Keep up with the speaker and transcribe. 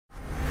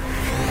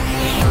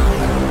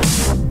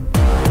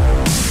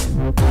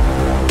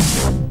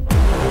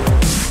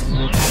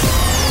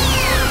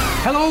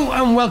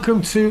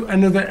welcome to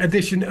another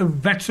edition of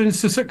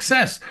Veterans to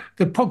Success,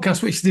 the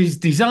podcast which is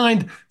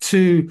designed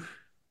to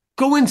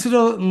go into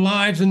the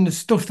lives and the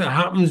stuff that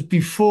happens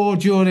before,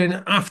 during,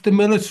 after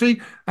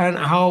military, and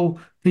how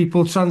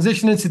people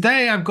transition. And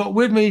today I've got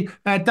with me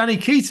Danny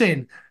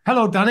Keating.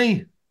 Hello,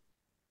 Danny.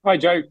 Hi,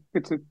 Joe.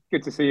 Good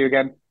to see you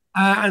again.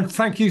 And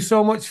thank you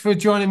so much for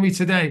joining me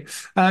today.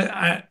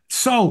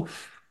 So,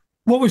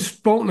 what we've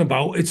spoken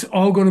about, it's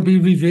all going to be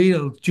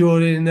revealed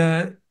during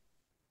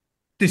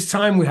this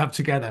time we have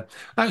together.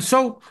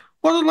 So,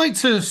 what I'd like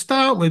to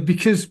start with,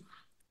 because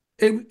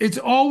it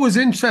always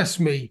interests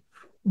me,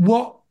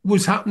 what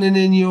was happening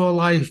in your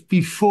life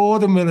before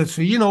the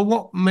military? You know,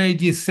 what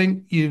made you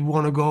think you'd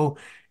want to go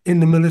in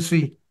the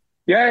military?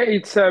 Yeah,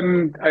 it's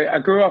I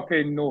grew up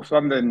in North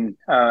London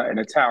in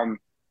a town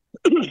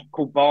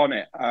called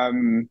Barnet.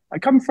 I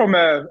come from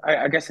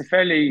I guess a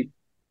fairly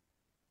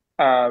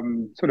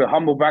sort of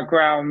humble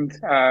background,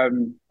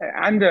 and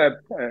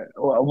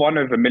one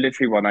of a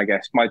military one, I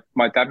guess.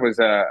 My dad was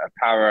a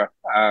para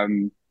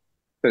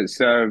that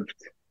served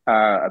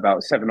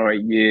about 7 or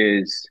 8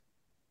 years.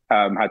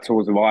 Had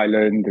tours of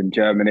Ireland and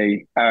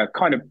Germany,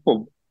 kind of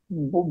well,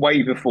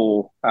 way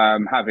before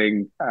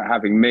having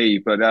me.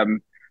 But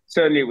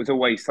certainly, it was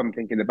always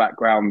something in the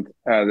background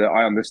that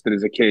I understood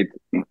as a kid,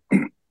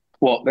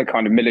 what the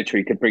kind of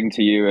military could bring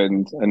to you,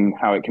 and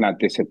how it can add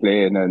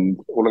discipline and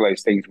all of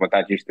those things my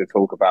dad used to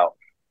talk about.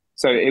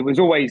 So it was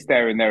always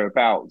there and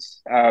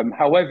thereabouts.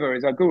 However,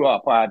 as I grew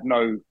up, I had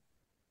no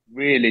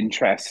real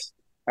interest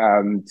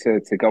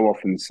to go off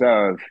and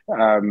serve.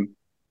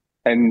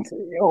 And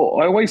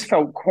I always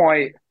felt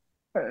quite,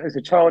 as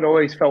a child, I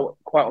always felt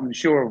quite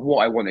unsure of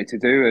what I wanted to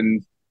do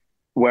and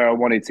where I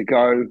wanted to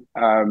go.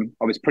 I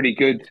was pretty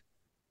good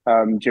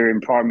during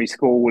primary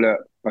school at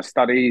my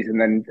studies,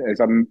 and then as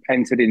I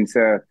entered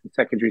into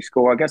secondary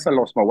school, I guess I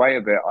lost my way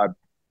a bit. I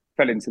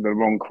fell into the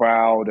wrong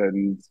crowd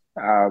and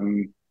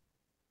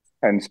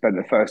spent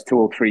the first 2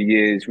 or 3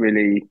 years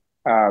really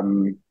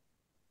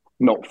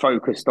not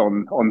focused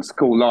on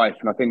school life,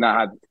 and I think that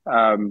had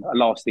a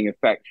lasting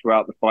effect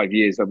throughout the 5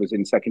 years I was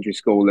in secondary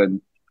school. And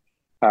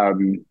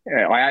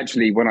I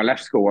actually, when I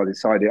left school, I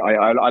decided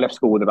I left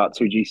school with about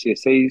two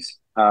GCSEs.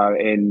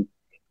 In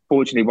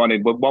Fortunately,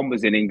 one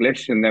was in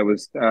English, and there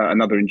was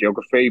another in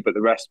geography, but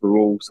the rest were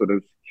all sort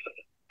of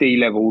D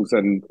levels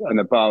and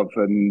above.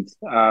 And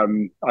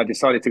I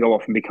decided to go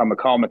off and become a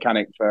car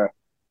mechanic for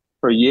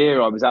a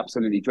year. I was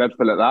absolutely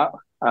dreadful at that.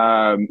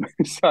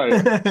 So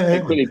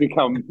it quickly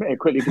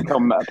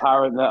become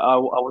apparent that I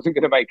wasn't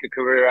going to make a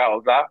career out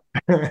of that.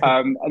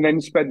 And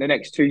then spent the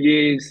next 2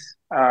 years,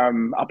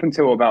 up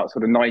until about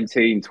sort of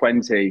 19,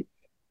 20.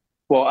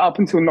 Well, up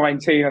until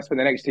 19, I spent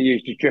the next 2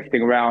 years just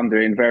drifting around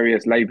doing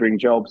various labouring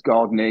jobs,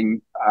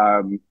 gardening,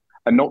 and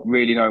not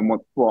really knowing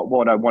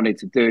what I wanted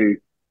to do.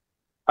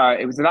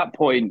 It was at that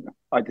point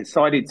I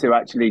decided to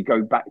actually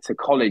go back to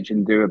college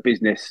and do a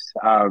business,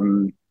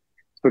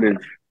 sort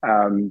of,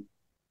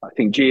 I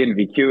think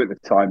GNVQ at the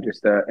time,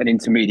 just an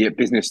intermediate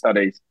business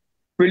studies.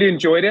 Really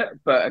enjoyed it,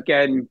 but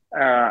again,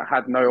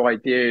 had no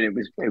idea. It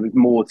was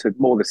more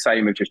the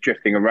same of just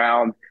drifting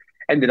around.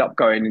 Ended up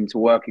going into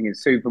working in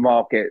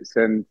supermarkets,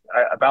 and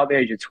about the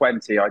age of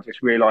 20, I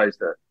just realised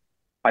that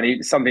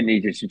something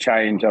needed to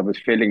change. I was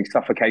feeling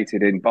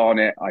suffocated in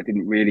Barnet. I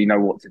didn't really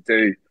know what to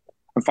do.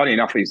 And funny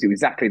enough, it was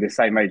exactly the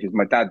same age as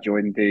my dad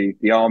joined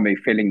the army,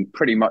 feeling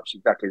pretty much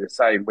exactly the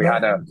same. We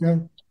Right. had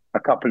Okay. a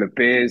couple of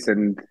beers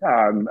and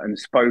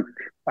spoke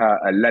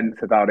at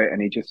length about it.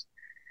 And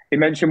he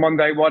mentioned one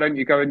day, why don't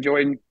you go and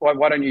join?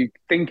 Why don't you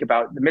think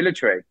about the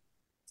military?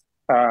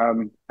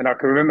 And I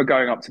can remember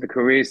going up to the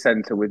career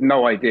centre with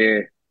no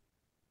idea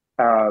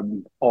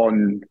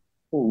on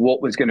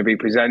what was going to be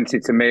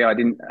presented to me. I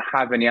didn't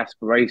have any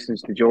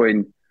aspirations to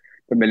join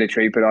the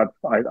military, but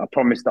I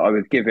promised that I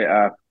would give it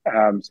a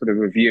sort of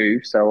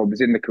review. So I was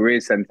in the career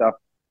centre,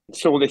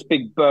 saw this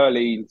big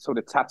burly sort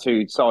of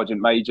tattooed sergeant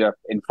major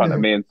in front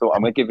of me, and thought,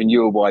 I'm giving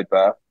you a wide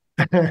berth.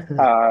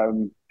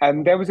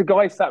 And there was a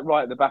guy sat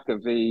right at the back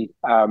of the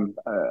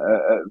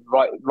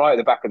right at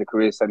the back of the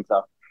career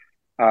centre.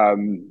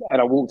 And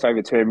I walked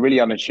over to him, really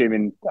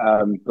unassuming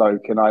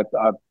bloke, and I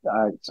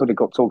sort of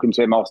got talking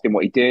to him, asked him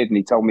what he did, and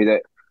he told me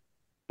that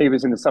he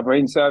was in the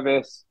submarine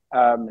service.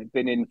 He'd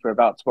been in for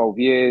about 12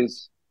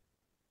 years.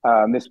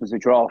 This was a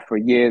draft for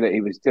a year that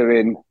he was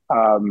doing.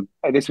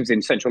 This was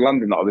in central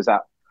London that I was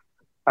at.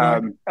 Right.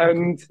 Okay.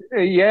 And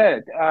yeah,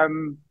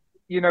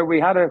 we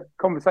had a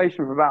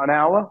conversation for about an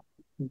hour.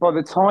 By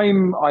the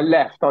time I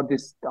left, I'd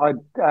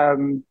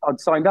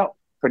signed up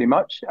pretty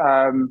much,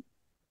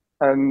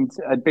 and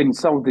had been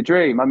sold the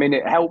dream. I mean,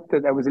 it helped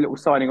that there was a little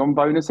signing on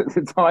bonus at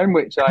the time,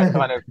 which I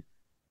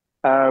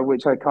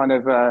kind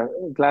of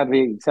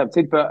gladly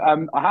accepted. But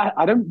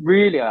I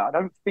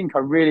don't think I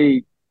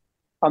really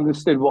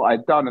understood what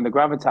I'd done and the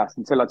gravitas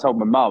until I told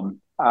my mum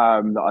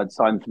that I'd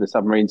signed for the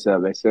submarine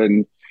service,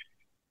 and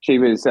she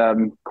was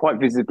quite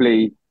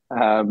visibly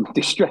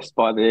distressed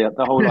by the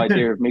whole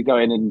idea of me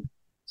going and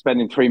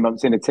spending 3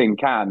 months in a tin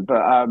can.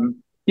 But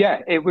yeah,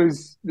 it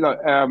was like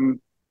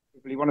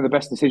arguably one of the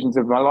best decisions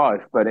of my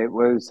life, but it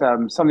was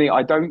something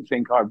I don't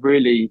think I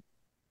really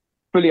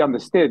fully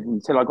understood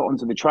until I got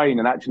onto the train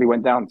and actually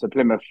went down to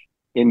Plymouth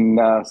in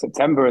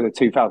September of the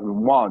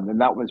 2001.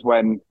 And that was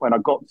when I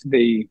got to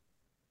the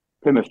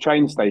Plymouth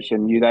train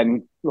station, you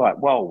then like,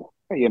 whoa,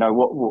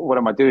 what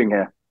am I doing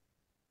here?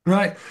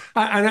 Right.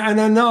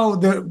 And I know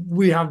that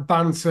we have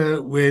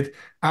banter with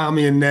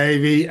Army and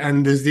Navy,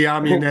 and there's the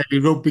Army and Navy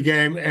rugby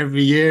game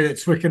every year at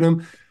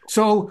Twickenham.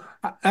 So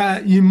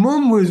your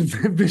mum was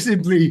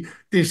visibly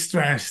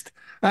distressed.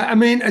 I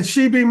mean, had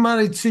she been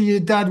married to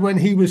your dad when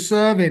he was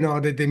serving, or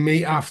did they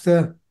meet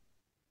after?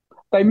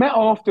 They met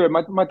after.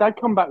 My dad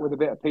come back with a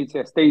bit of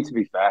PTSD, to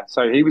be fair.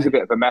 So he was a Right.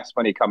 bit of a mess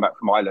when he come back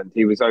from Ireland.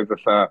 He was over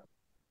for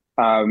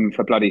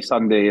Bloody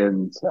Sunday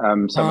and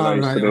some of Oh,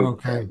 those right. sort of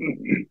Okay.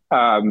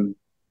 um,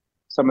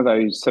 some of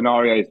those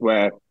scenarios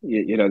where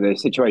the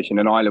situation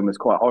in Ireland was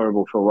quite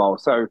horrible for a while.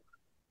 So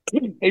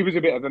he was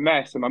a bit of a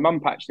mess, and my mum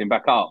patched him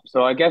back up.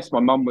 So I guess my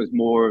mum was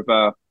more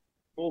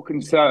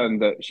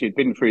concerned that she'd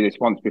been through this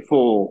once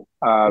before,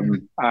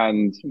 and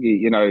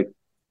the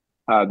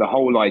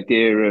whole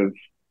idea of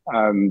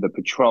the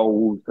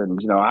patrols, and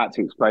I had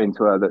to explain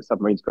to her that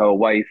submarines go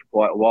away for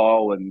quite a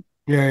while, and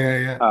Yeah, yeah,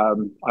 yeah.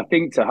 I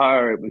think to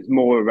her it was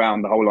more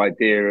around the whole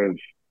idea of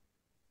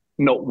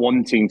not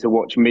wanting to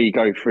watch me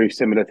go through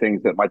similar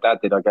things that my dad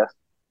did, I guess.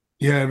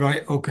 Yeah,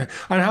 right. Okay.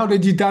 And how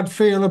did your dad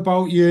feel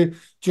about you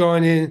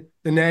joining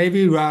the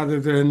Navy rather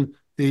than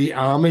the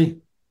Army?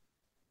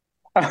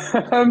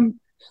 um,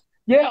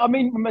 yeah, I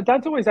mean, my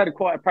dad's always had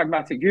quite a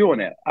pragmatic view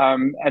on it,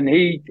 and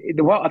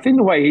I think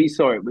the way he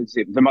saw it was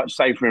a much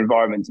safer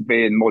environment to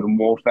be in modern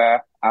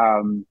warfare.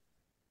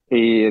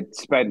 He had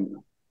spent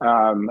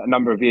a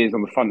number of years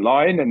on the front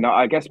line, and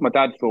I guess my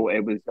dad thought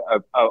it was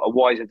a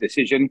wiser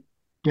decision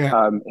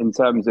Yeah, in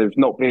terms of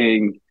not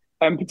being,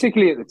 and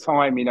particularly at the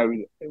time,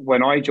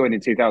 when I joined in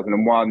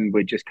 2001,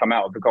 we'd just come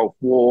out of the Gulf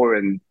War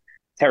and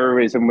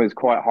terrorism was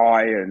quite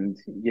high, and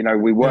we yeah,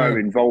 were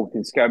involved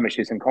in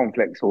skirmishes and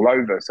conflicts all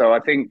over. So I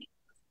think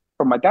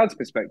from my dad's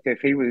perspective,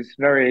 he was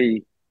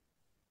very.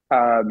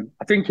 I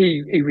think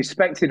he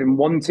respected and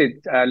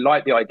wanted,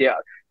 like the idea.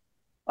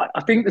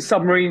 I think the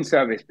submarine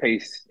service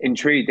piece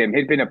intrigued him.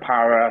 He'd been a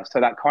para, so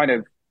that kind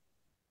of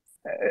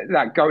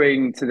that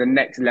going to the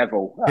next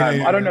level. yeah,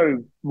 I don't yeah,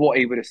 know what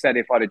he would have said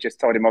if I'd have just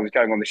told him I was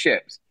going on the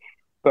ships,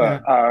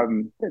 but yeah,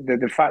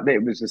 the fact that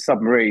it was the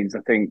submarines,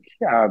 I think,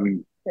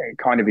 it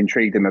kind of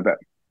intrigued him a bit.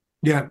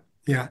 yeah,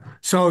 yeah.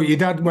 So your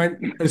dad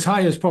went as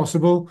high as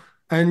possible,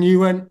 and you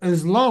went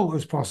as low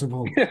as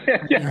possible. Yeah,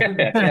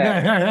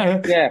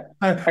 yeah, yeah.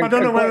 I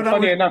don't know And whether quite that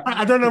funny was enough,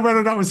 I don't know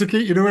whether that was to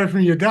keep you away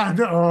from your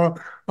dad or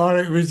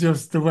it was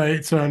just the way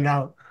it turned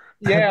out.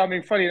 yeah. I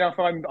mean, funny enough,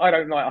 I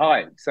don't like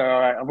heights, so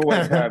I've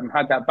always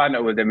had that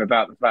banter with him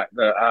about the fact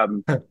that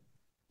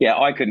yeah,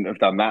 I couldn't have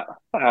done that.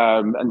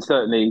 And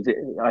certainly,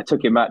 I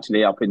took him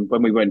actually up in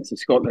when we went to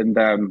Scotland,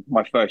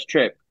 my first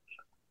trip.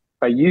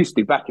 They used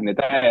to back in the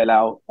day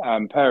allow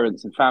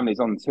parents and families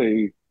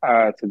onto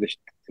to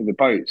the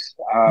boats,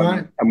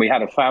 Right. and we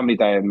had a family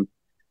day, and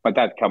my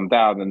dad come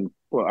down, and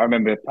well, I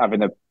remember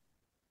having a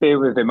beer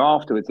with him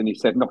afterwards, and he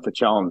said, "Not a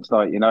chance,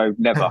 like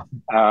never."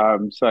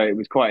 So it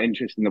was quite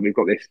interesting that we've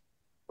got this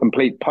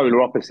complete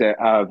polar opposite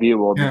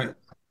view on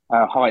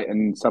Yeah. height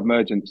and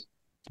submergence.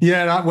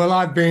 Yeah, well,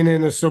 I've been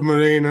in a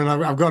submarine, and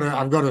I've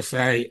got to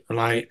say,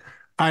 like,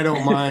 I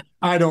don't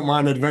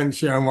mind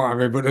adventure and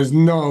whatever, but there's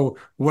no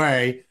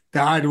way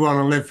that I'd want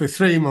to live for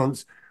 3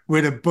 months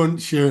with a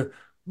bunch of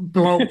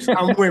blokes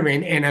and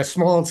women in a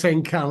small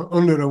tin can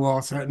under the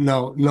water.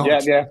 No, Yeah,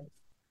 not.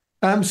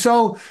 yeah.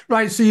 So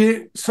right,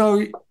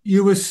 so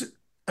you was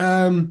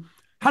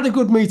had a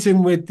good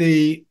meeting with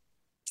the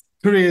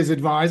careers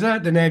advisor,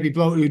 the Navy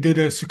bloke who did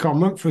a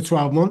secondment for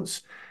 12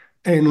 months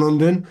in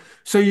London.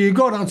 So you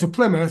go down to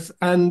Plymouth,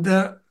 and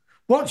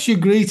what's your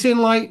greeting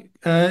like?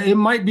 It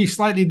might be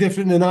slightly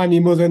different than I'm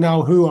your mother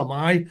now. Who am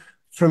I?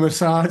 From a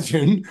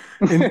sergeant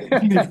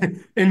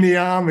in the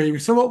army.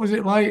 So what was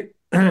it like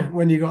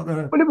when you got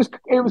there? Well,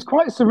 it was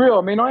quite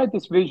surreal. I mean, I had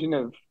this vision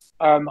of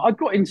I'd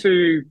got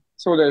into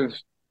sort of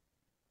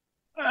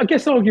I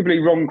guess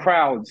arguably wrong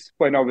crowds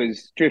when I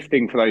was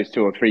drifting for those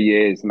 2 or 3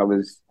 years, and I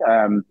was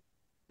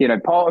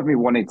part of me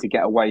wanted to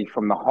get away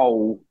from the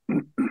whole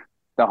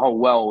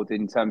world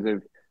in terms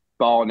of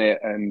Barnet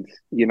and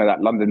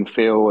that London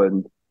feel,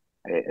 and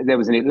there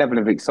was a level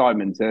of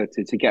excitement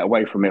to get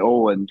away from it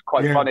all. And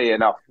quite Yeah, funny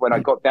enough, when I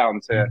got down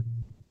to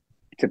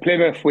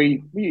Plymouth,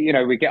 we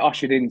get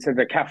ushered into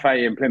the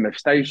cafe in Plymouth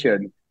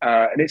Station,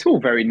 and it's all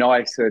very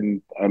nice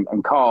and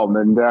calm.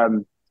 And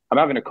I'm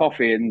having a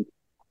coffee, and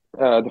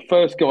the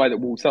first guy that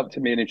walks up to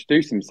me and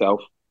introduced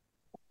himself,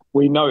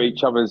 we know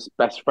each other's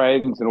best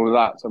friends and all of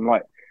that. So I'm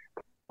like,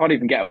 can't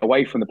even get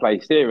away from the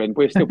place here, and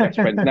we're still best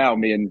friends now.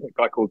 Me and a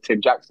guy called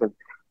Tim Jackson,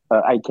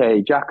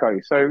 aka Jacko.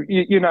 So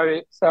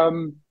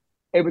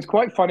it was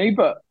quite funny,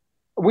 but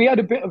we had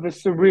a bit of a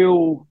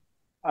surreal.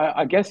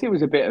 I guess it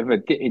was a bit of a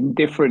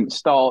indifferent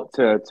start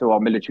to our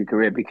military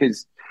career,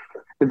 because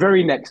the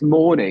very next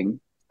morning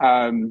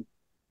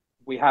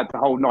we had the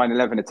whole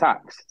 9/11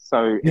 attacks.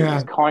 So it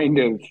was yeah, kind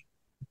of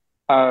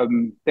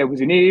there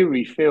was an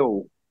eerie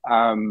feel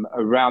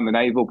around the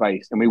naval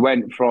base, and we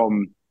went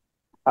from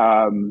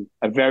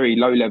a very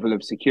low level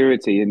of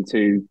security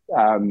into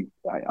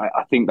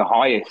I think the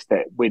highest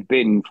that we'd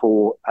been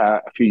for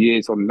a few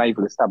years on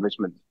naval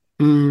establishment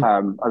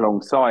Mm.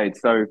 alongside.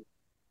 So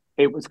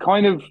it was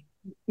kind of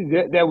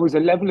there was a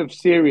level of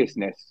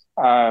seriousness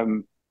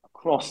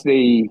across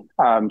the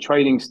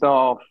training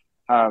staff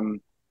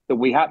that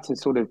we had to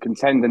sort of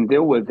contend and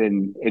deal with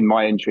in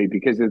my entry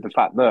because of the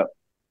fact that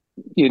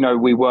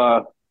we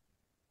were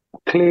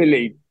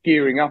clearly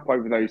gearing up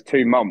over those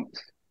 2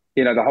 months.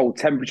 The whole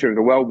temperature of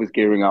the world was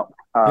gearing up,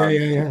 Yeah, yeah,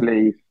 yeah.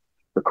 particularly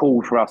the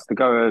call for us to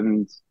go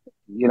and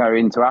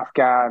into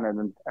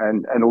Afghan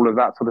and all of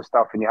that sort of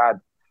stuff. And you had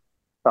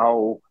the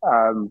whole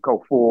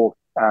Gulf War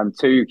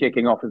two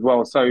kicking off as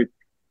well. So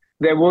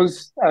there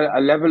was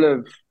a level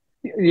of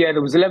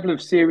there was a level of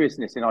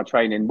seriousness in our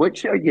training,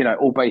 which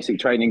all basic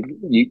training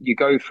you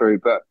go through,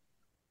 but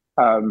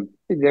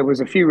there was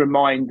a few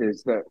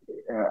reminders that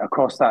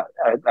across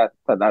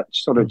that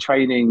sort of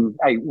training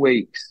 8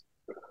 weeks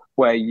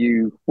where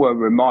you were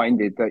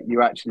reminded that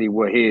you actually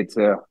were here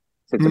to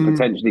Mm.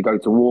 potentially go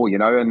to war,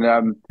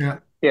 and Yeah.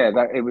 yeah,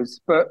 that it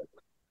was, but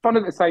fun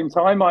at the same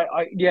time.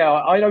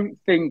 I don't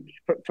think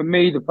for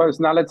me the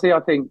personality. I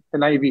think the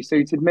Navy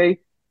suited me.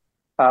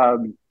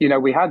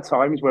 We had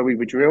times where we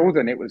were drilled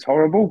and it was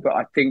horrible, but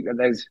I think that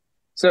there's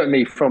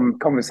certainly from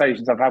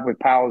conversations I've had with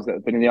pals that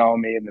have been in the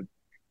army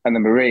and the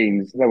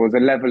Marines, there was a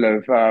level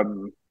of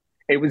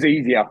it was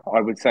easier, I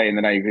would say, in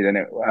the Navy than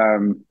it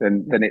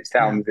Yeah.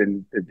 sounds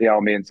in the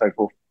army and so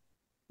forth.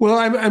 Well,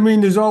 I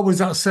mean, there's always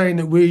that saying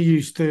that we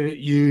used to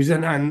use,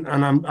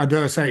 I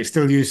dare say it's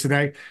still used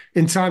today.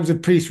 In times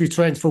of peace, we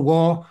train for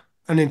war,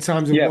 and in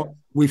times of Yeah, war,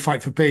 we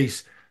fight for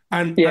peace.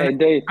 And yeah, and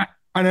indeed.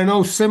 and I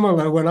know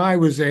similar when I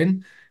was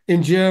in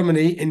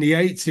Germany in the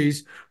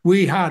 80s,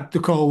 we had the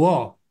Cold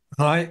War,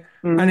 right?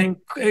 And Hmm.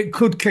 it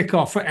could kick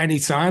off at any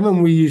time,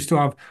 and we used to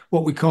have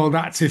what we called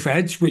active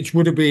edge, which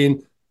would have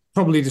been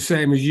probably the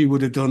same as you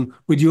would have done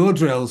with your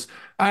drills,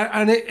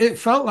 and it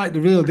felt like the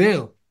real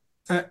deal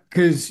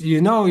because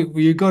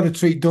you got to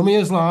treat dummy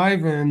as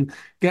live and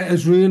get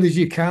as real as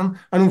you can.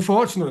 And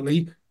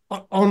unfortunately,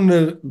 on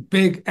the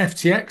big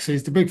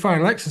FTXs, the big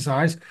final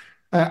exercise,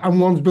 and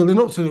ones building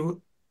up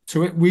to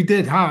it, we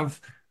did have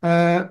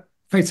uh,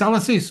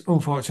 fatalities,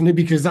 unfortunately,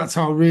 because that's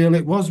how real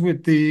it was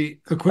with the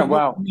Oh, equipment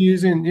wow.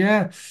 using.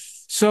 Yeah,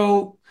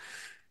 so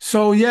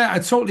yeah, I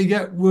totally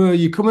get where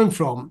you're coming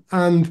from,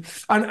 and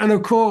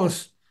of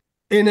course,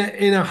 in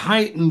a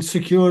heightened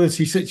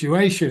security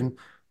situation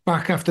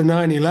back after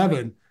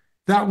 9/11,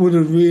 that would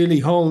have really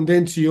honed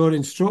into your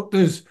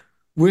instructors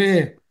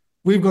where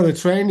we've got to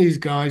train these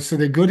guys so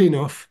they're good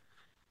enough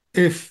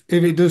if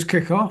it does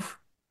kick off.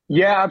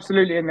 Yeah,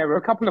 absolutely. And there were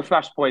a couple of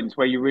flashpoints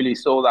where you really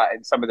saw that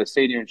in some of the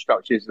senior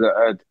instructors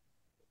that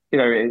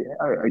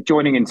had,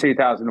 joining in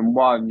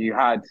 2001, you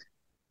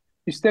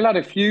still had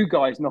a few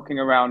guys knocking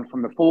around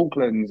from the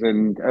Falklands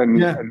and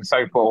Yeah, and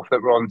so forth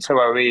that were on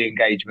 2OE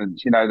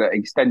engagements, that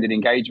extended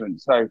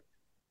engagements. So,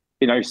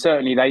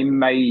 certainly they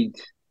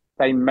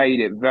made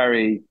it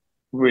very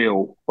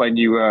real when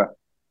you were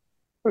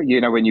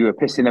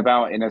pissing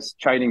about in a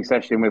training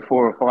session with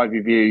four or five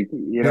of you,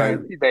 yeah,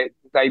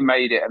 they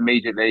made it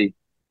immediately.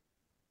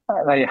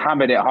 They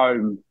hammered it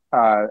home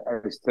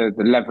as to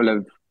the level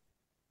of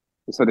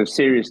the sort of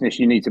seriousness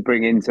you need to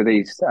bring into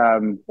these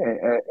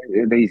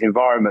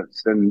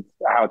environments and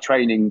how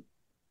training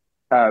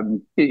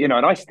and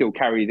I still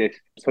carry this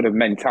sort of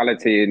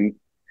mentality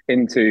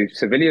into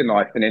civilian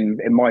life and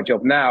in my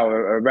job now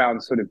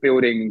around sort of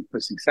building for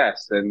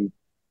success and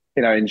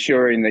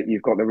ensuring that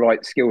you've got the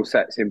right skill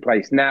sets in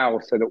place now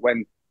so that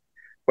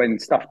when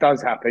stuff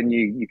does happen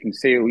you can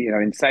see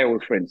in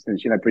sales for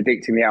instance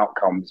predicting the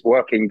outcomes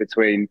working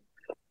between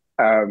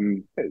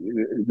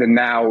the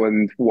now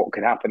and what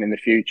could happen in the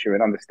future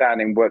and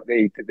understanding what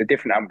the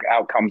different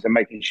outcomes and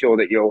making sure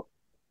that you're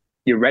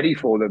ready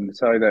for them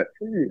so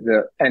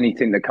that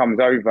anything that comes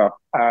over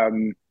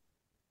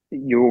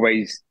you're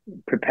always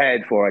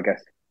prepared for, I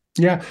guess.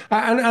 yeah.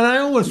 And I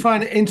always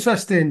find it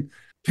interesting.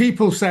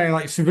 People say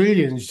like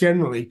civilians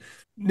generally,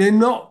 they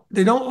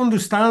don't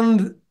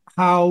understand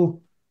how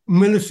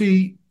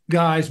military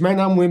guys, men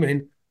and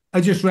women,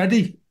 are just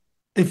ready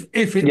if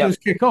it Yep, does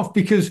kick off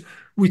because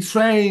we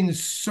train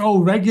so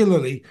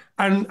regularly,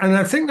 and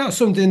I think that's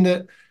something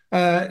that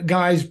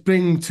guys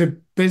bring to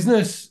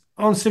business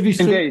on Civvy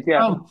Street indeed. Yeah,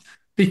 now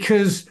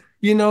because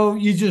you're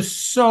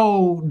just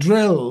so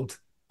drilled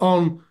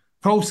on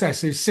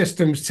processes,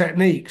 systems,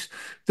 techniques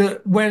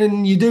that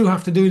when you do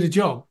have to do the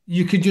job,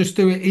 you could just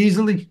do it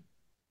easily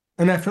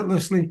and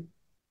effortlessly.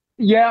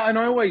 yeah. And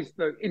I always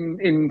look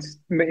in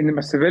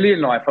my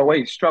civilian life. I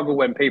always struggle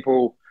when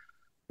people,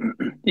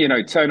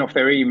 turn off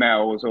their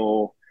emails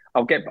or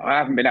I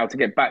haven't been able to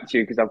get back to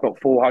you because I've got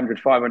 400,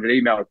 500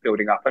 emails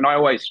building up, and I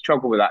always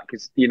struggle with that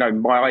because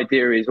my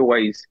idea is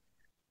always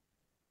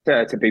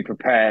to be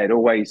prepared,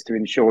 always to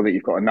ensure that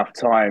you've got enough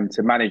time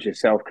to manage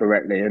yourself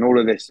correctly, and all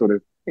of this sort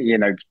of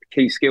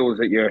key skills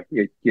that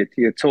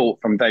you're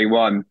taught from day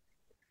one.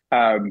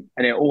 And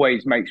it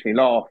always makes me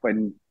laugh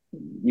when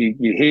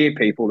you hear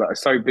people that are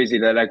so busy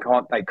that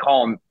they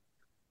can't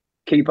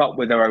keep up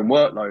with their own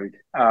workload.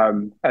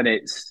 And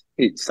it's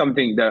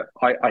something that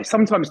I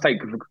sometimes take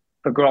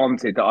for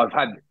granted that I've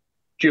had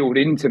drilled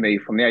into me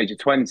from the age of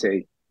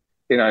 20.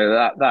 You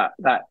know,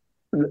 that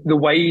the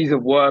ways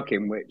of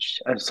working which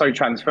are so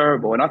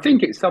transferable. And I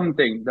think it's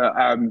something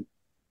that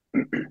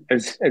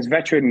as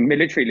veteran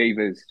military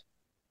leavers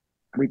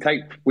we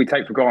take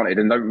for granted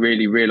and don't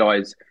really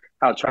realize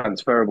how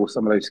transferable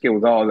some of those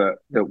skills are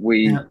that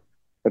we Yeah.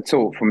 are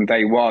taught from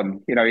day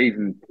one. You know,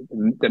 even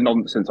the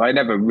nonsense. I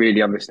never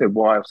really understood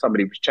why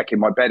somebody was checking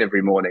my bed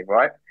every morning,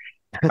 right?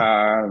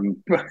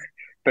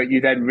 But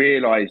you then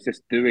realize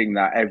just doing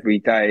that every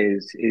day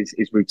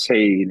is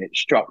routine, it's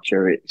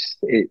structure, it's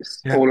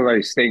Yeah. all of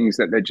those things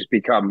that they just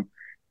become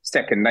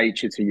second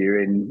nature to you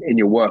in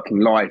your working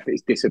life.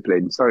 It's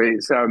discipline. So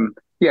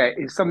yeah,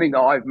 it's something that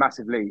I've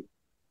massively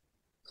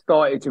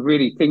started to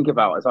really think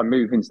about as I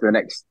move into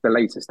the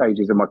later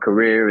stages of my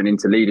career and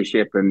into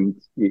leadership and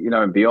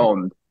and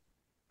beyond,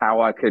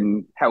 how I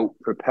can help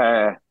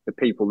prepare the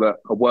people that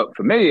work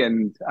for me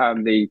and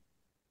the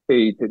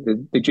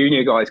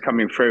junior guys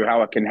coming through,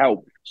 how I can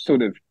help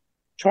sort of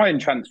try and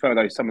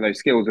transfer some of those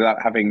skills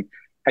without having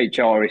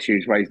HR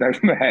issues raised over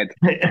my head.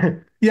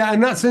 Yeah,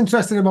 and that's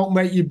interesting about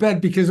Make Your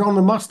Bed because on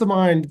the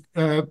mastermind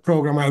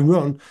program I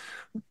run,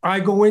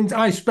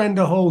 I spend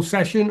a whole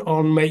session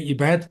on Make Your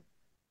Bed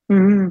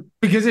Mm-hmm.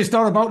 because it's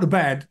not about the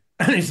bed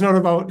and it's not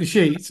about the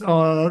sheets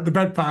or the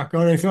bed pack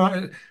or anything like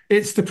that.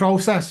 It's the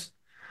process.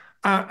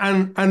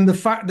 And the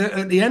fact that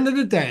at the end of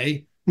the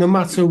day, no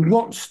matter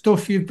what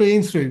stuff you've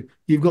been through,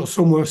 you've got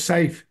somewhere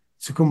safe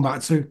to come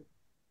back to.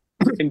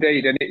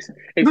 Indeed, and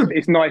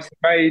it's nice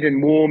made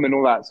and warm and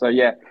all that. So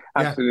yeah,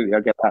 Yeah. absolutely, I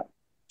get that.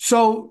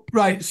 So,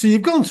 right. So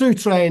you've gone through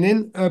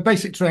training,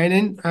 basic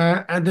training,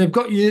 and they've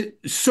got you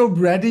sub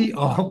ready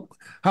or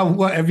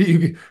however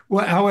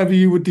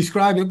you would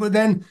describe it. But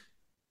then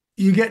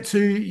you get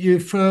to your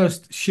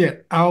first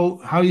ship.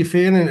 How are you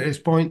feeling at this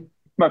point?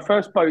 My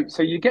first boat.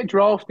 So you get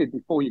drafted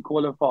before you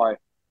qualify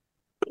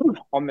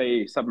on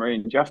the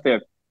submarine. You have to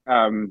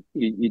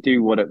you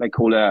do what they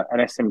call an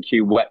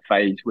SMQ wet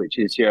phase, which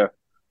is your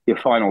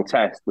final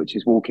test, which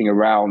is walking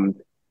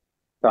around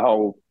the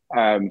whole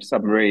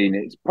submarine.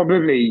 It's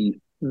probably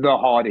the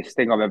hardest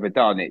thing I've ever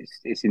done.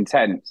 It's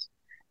intense.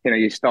 You know,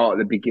 you start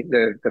at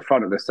the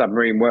front of the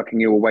submarine, working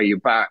your way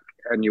back,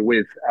 and you're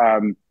with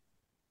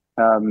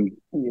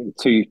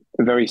two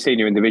very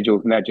senior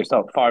individuals, and they're just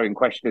start firing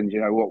questions.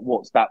 You know,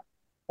 what's that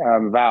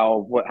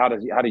valve? How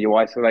do you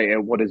isolate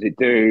it? What does it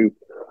do?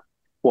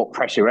 What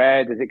pressure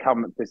air does it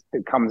come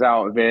that comes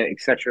out of it,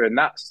 etc. And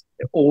that's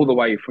all the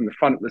way from the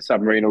front of the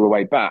submarine all the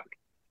way back.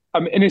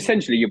 And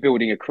essentially, you're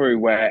building a crew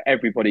where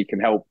everybody can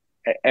help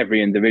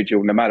every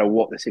individual, no matter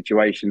what the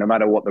situation, no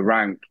matter what the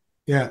rank.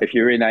 Yeah. If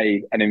you're in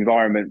an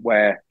environment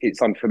where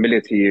it's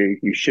unfamiliar to you,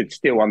 you should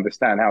still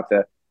understand how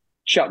to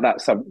shut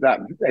that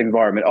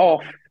environment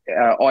off,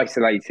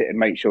 isolate it, and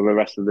make sure the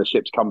rest of the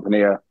ship's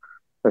company are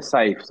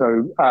safe.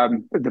 So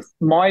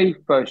my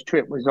first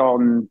trip was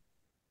on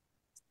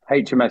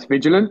HMS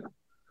Vigilant,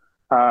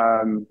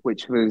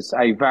 which was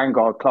a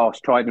Vanguard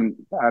class Trident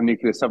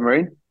nuclear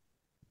submarine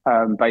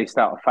based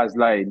out of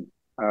Faslane.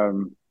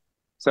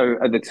 So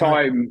at the Right.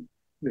 time,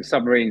 the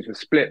submarines were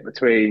split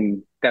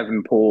between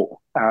Devonport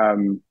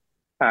and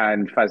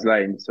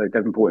Faslane. So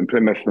Devonport in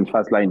Plymouth and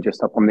Faslane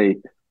just up on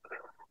the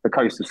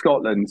coast of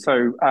Scotland.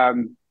 So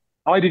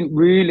I didn't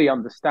really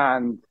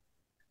understand.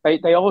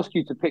 They ask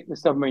you to pick the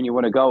submarine you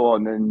want to go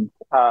on, and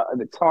at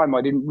the time,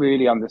 I didn't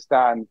really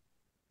understand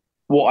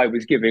what I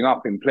was giving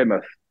up in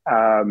Plymouth.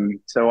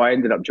 So I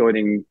ended up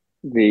joining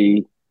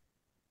the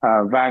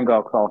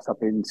Vanguard class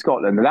up in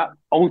Scotland, and that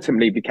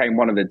ultimately became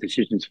one of the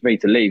decisions for me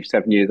to leave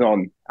 7 years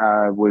on.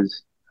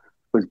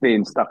 Was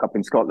being stuck up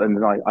in Scotland,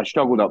 and I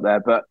struggled up there.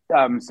 But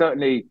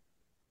certainly,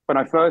 when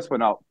I first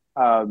went up,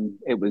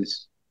 it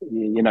was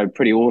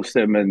pretty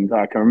awesome, and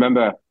I can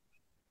remember.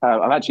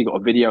 I've actually got a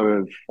video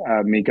of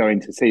me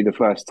going to sea the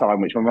first time,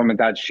 which my mum and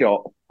dad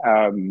shot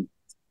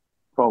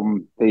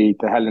from the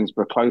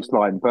Helensburgh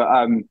coastline. But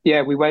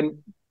yeah, we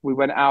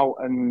went out,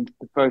 and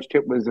the first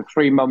trip was a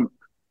 3 month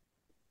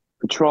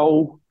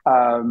patrol,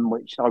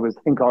 which I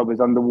think I was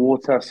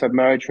underwater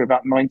submerged for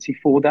about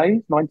 94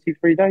 days,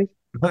 93 days.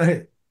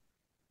 Right.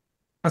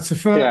 That's a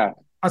first. Yeah,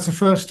 That's a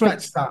first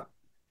stretch. That.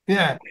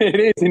 Yeah. it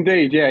is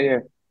indeed. Yeah, yeah.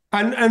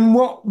 And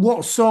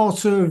what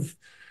sort of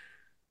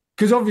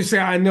because obviously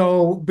I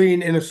know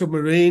being in a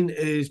submarine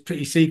is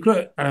pretty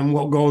secret and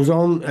what goes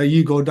on,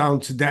 you go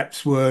down to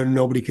depths where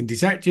nobody can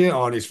detect you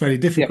or it's very Yeah.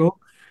 difficult.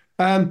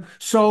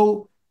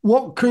 So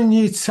what can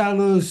you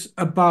tell us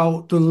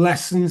about the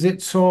lessons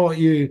it taught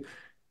you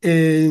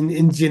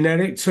in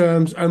generic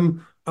terms?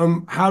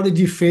 How did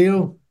you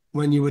feel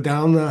when you were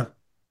down there?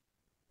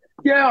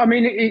 Yeah, I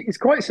mean, it's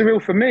quite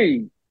surreal for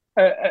me.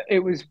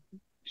 It was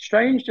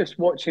strange just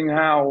watching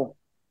how,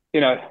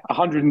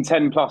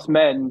 110 plus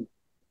men,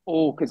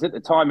 because at the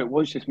time it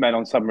was just men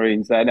on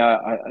submarines. Then,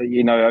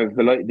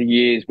 over the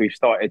years we've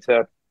started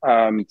to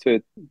to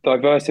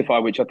diversify,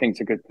 which I think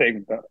is a good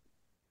thing. But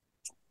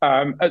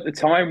at the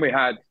time, we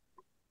had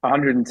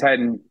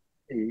 110,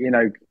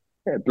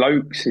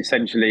 blokes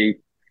essentially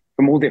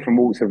from all different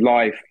walks of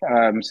life,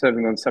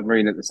 serving on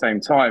submarine at the same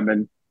time.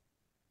 And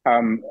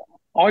um,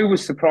 I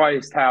was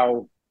surprised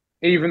how,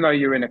 even though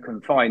you're in a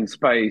confined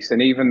space,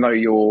 and even though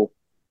you're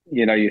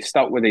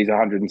stuck with these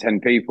 110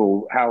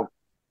 people, how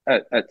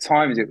at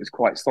times it was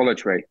quite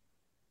solitary,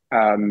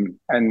 and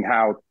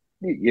how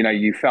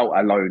you felt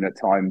alone at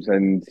times,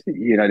 and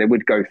they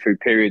would go through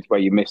periods where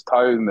you missed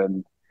home,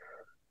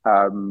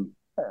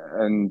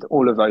 and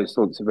all of those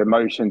sorts of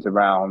emotions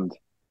around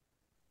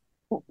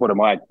what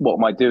am I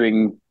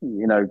doing,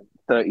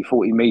 30,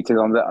 40 meters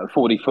under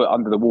 40 foot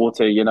under the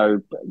water,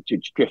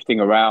 drifting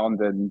around.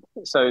 And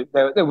so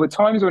there were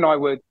times when I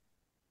would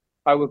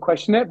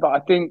question it, but I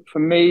think for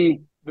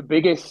me the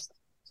biggest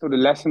sort of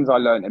lessons I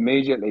learned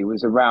immediately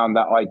was around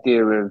that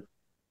idea of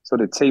sort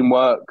of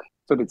teamwork,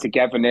 sort of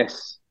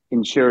togetherness,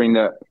 ensuring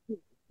that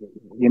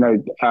you know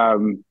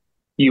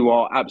you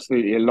are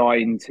absolutely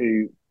aligned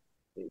to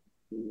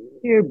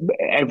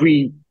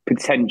every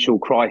potential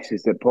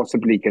crisis that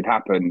possibly could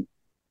happen.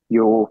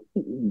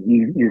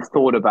 You've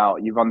thought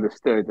about, you've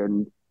understood.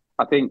 And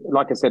I think,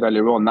 like I said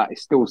earlier on, that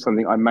is still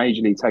something I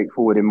majorly take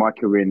forward in my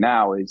career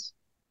now, is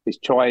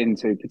trying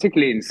to,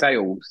 particularly in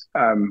sales,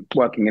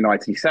 working in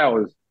IT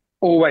sales,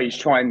 always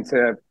trying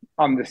to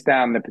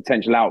understand the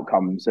potential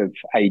outcomes of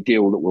a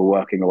deal that we're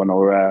working on,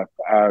 or a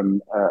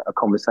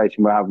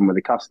conversation we're having with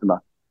a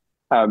customer.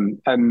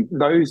 And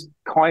those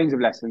kinds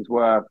of lessons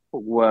were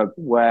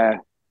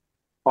where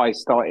I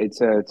started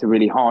to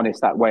really harness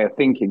that way of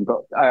thinking. But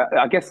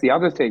I guess the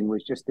other thing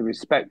was just the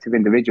respect of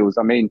individuals.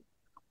 I mean,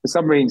 the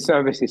submarine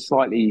service is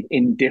slightly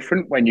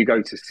indifferent when you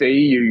go to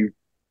sea.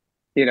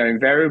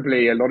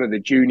 Invariably, a lot of the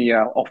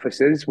junior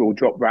officers will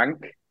drop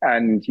rank,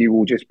 and you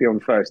will just be on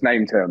first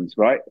name terms,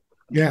 right?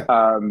 Yeah,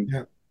 Um,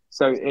 yeah,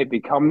 so it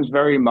becomes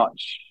very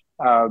much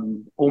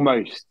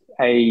almost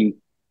a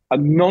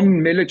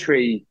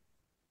non-military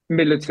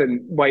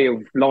militant way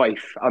of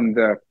life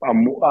underwater.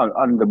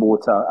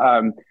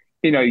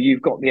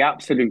 You've got the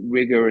absolute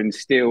rigor and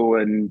steel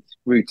and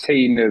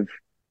routine of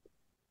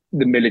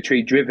the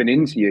military driven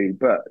into you,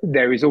 but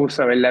there is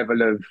also a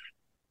level of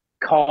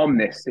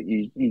calmness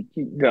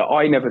that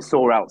I never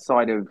saw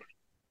outside of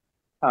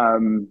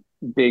um,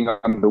 being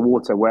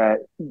underwater, where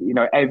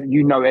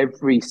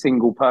every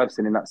single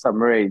person in that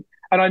submarine,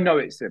 and I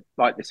know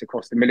like this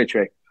across the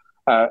military,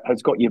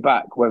 has got your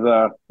back,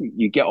 whether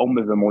you get on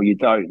with them or you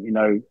don't.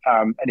 And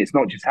it's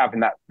not just having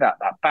that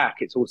back;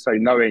 it's also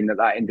knowing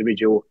that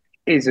individual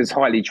is as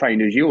highly trained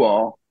as you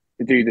are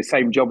to do the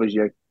same job as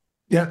you,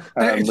 yeah.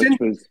 which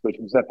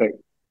was epic.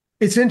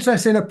 It's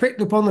interesting. I picked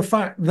up on the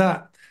fact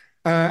that,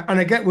 and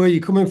I get where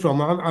you're coming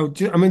from.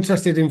 I'm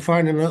interested in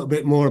finding a little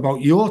bit more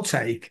about your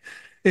take.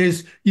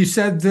 Is you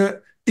said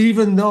that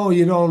even though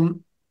you're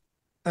on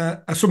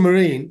a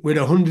submarine with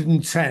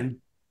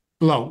 110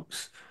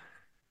 blokes,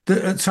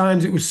 that at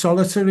times it was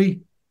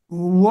solitary.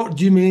 What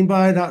do you mean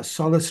by that,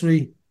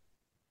 solitary?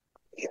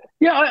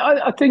 Yeah,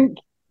 I think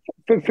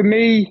for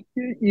me,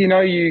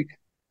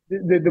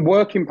 the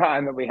working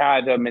pattern that we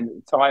had. In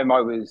the time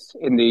I was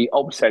in the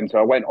ops center,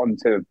 I went on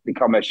to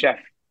become a chef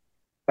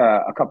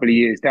a couple of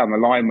years down the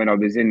line when I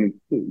was in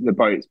the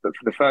boats. But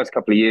for the first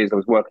couple of years, I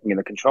was working in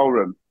the control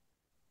room,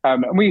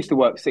 and we used to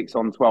work 6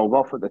 on, 12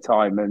 off at the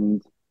time.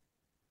 And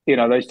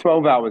those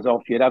 12 hours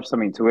off, you'd have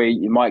something to eat.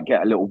 You might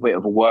get a little bit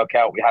of a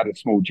workout. We had a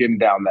small gym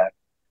down there,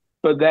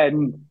 but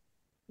then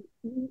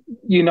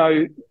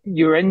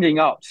you're ending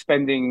up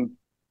spending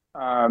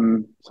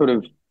sort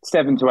of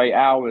 7 to 8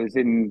 hours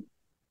in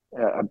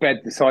a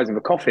bed the size of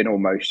a coffin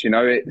almost. Yeah,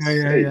 It's yeah,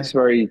 yeah, it's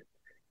very,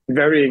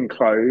 very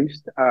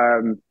enclosed.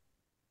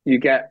 You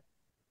get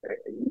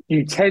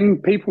you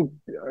tend people.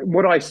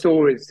 What I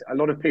saw is a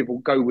lot of people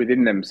go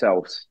within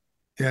themselves,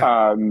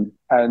 yeah,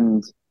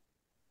 and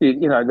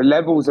the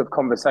levels of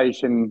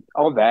conversation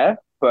are there,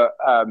 but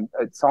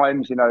at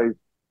times,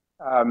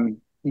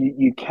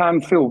 you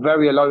can feel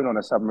very alone on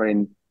a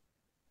submarine.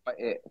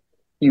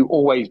 You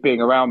always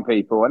being around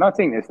people, and I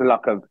think it's the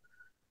lack of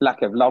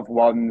loved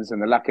ones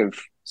and the lack of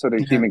sort of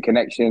yeah, human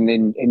connection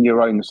in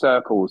your own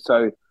circle.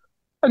 So,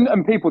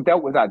 and people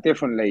dealt with that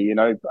differently. I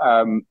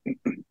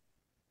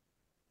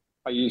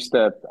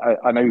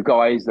know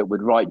guys that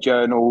would write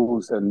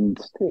journals and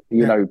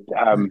yeah,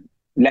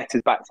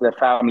 letters back to their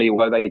family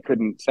where they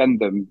couldn't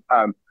send them.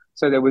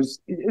 So there was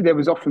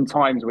often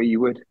times where you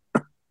would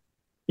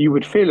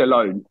feel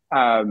alone,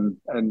 and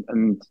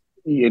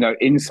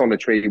in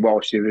solitary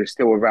whilst you were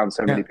still around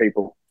so many yeah.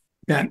 people.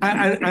 Yeah,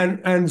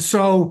 and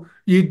so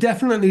you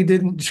definitely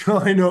didn't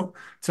join up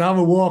to have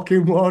a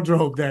walk-in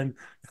wardrobe then.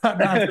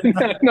 No.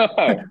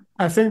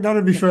 I think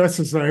that'd be fair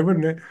to say,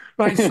 wouldn't it?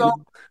 Right.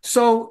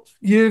 So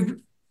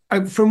you've,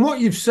 from what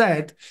you've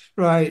said,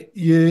 right?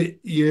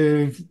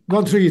 You've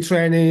gone through your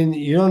training.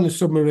 You're on the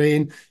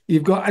submarine.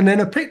 And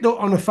then I picked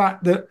up on the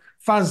fact that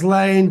Faz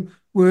Lane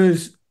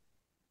was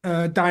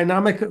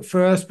dynamic at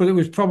first, but it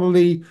was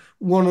probably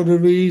one of the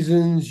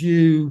reasons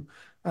you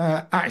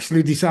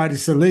actually decided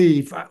to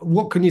leave.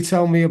 What can you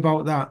tell me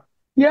about that?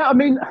 Yeah, I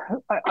mean,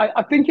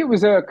 I think it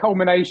was a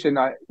culmination.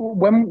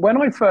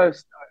 When I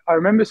first, I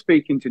remember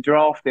speaking to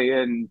Drafty,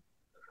 and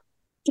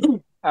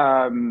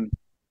um,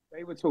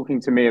 they were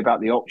talking to me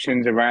about the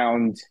options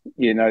around,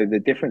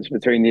 the difference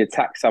between the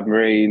attack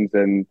submarines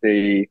and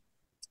the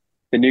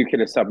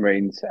nuclear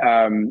submarines.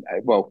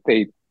 Well,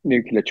 the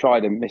nuclear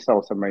Trident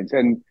missile submarines.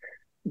 And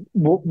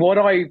what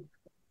I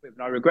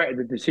regretted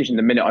the decision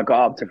the minute I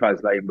got up to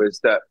Faslane was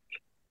that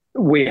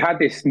we had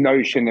this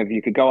notion of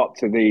you could go up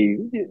to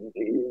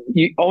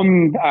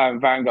on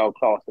Vanguard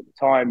class at the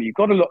time. You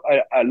got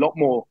a lot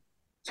more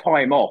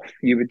time off.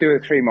 You would do a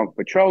 3 month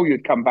patrol.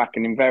 You'd come back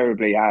and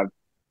invariably have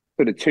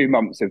sort of 2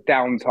 months of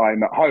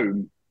downtime at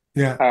home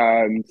Yeah,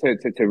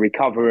 to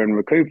recover and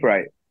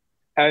recuperate.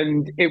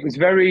 And it was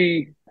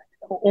very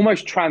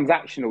almost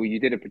transactional. You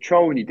did a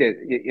patrol and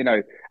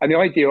and the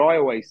idea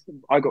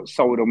I got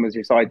sold on was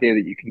this idea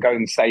that you can go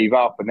and save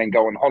up and then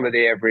go on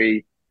holiday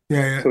every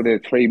yeah, yeah, sort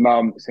of 3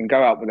 months and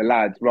go out with the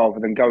lads rather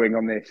than going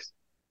on this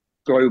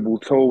global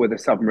tour with a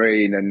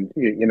submarine.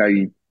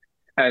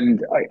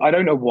 And I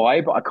don't know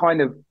why, but I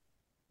kind of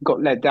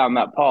got led down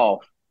that path.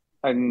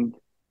 And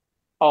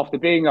after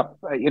being up,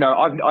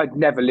 I'd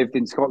never lived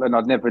in Scotland.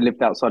 I'd never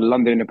lived outside of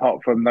London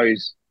apart from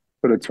those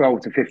sort of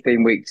 12 to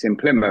 15 weeks in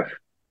Plymouth.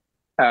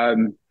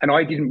 And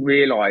I didn't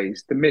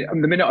realise the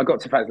minute I got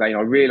to Faslane,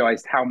 I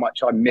realised how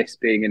much I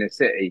missed being in a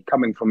city,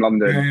 coming from yeah,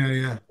 London,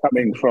 yeah,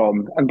 coming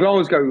from and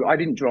Glasgow. I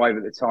didn't drive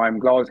at the time.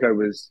 Glasgow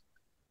was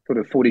sort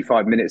of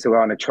 45 minutes away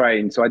on a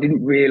train, so I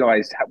didn't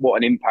realise what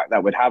an impact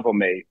that would have on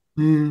me.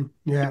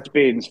 yeah. Just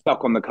being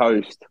stuck on the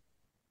coast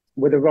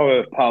with a row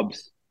of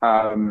pubs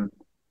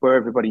where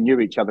everybody knew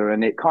each other,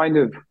 and it kind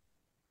of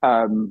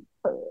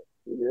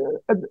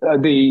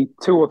the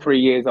 2 or 3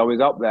 years I was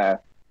up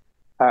there,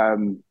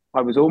 I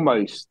was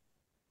almost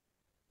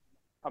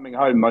coming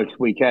home most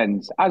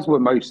weekends, as were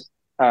most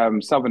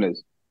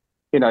Southerners.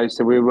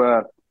 So we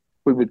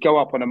would go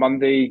up on a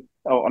Monday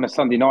or on a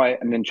Sunday night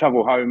and then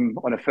travel home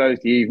on a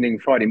Thursday evening,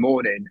 Friday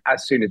morning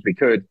as soon as we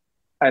could.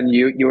 And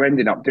you're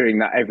ending up doing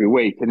that every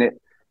week, and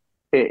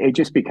it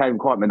just became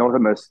quite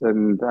monotonous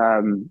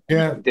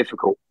Yeah. and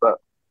difficult.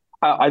 But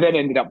I then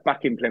ended up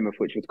back in Plymouth,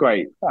 which was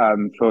great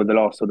for the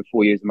last sort of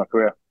 4 years of my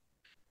career.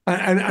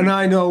 And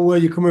I know where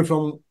you're coming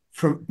from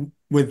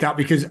with that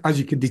because as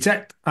you can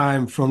detect,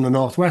 I'm from the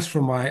Northwest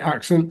from my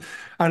accent.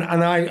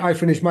 And I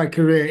finished my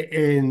career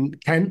in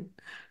Kent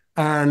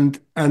and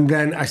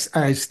then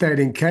I stayed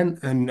in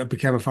Kent and I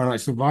became a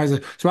financial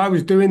advisor. So I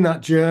was doing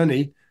that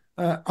journey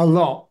a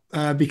lot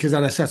because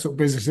then I set up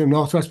business in the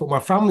Northwest, but my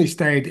family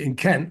stayed in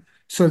Kent.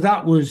 So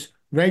that was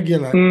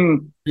regular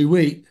Mm. every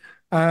week.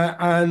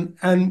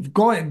 And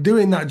going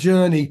doing that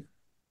journey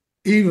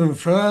even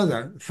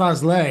further,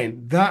 Faz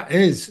Lane, that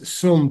is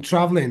some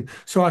traveling.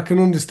 So I can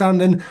understand.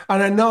 And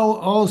I know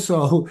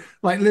also,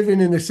 like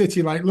living in a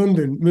city like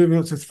London, moving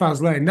up to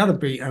Faz Lane, that'd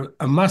be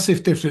a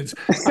massive difference.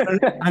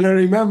 And I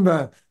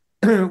remember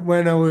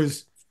when I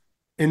was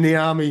in the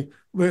army,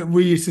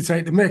 we used to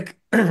take the mick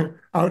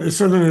out of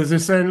Southerners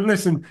and saying,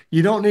 listen,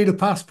 you don't need a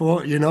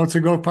passport, to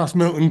go past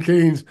Milton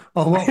Keynes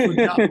or Watford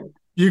Gap.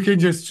 You can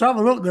just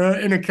travel up there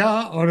in a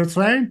car or a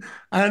train,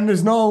 and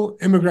there's no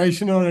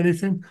immigration or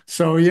anything.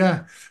 So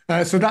yeah,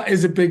 so that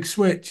is a big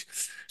switch.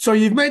 So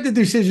you've made the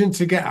decision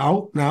to get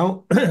out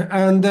now,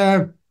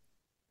 and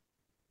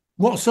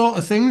what sort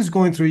of things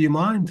going through your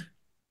mind?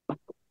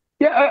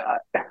 Yeah,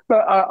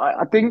 but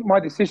I think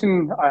my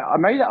decision, I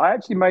made it. I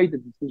actually made the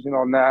decision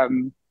on, I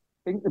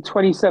think the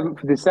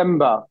 27th of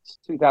December,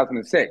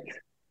 2006.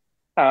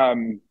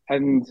 And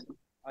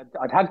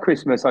I'd had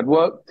Christmas. I'd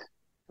worked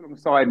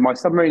alongside my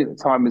submarine at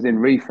the time was in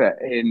refit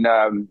in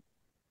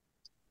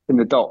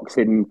the docks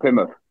in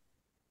Plymouth,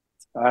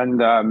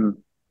 and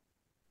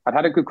I'd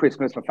had a good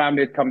Christmas. My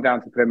family had come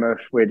down to Plymouth.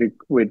 We'd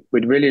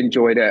really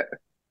enjoyed it.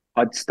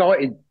 I'd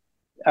started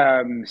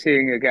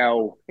seeing a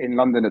girl in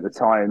London at the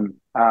time.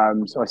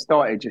 So I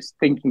started just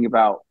thinking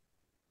about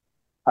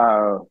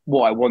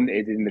what I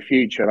wanted in the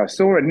future. And I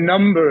saw a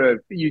number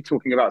of you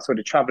talking about sort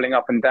of traveling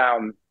up and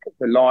down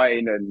the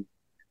line and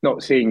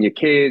not seeing your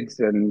kids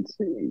and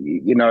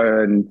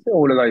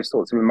all of those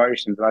sorts of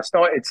emotions. And I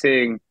started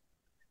seeing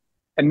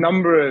a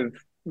number of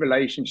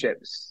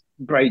relationships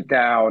break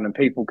down and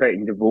people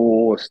getting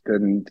divorced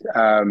and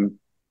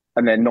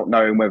then not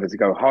knowing whether to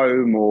go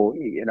home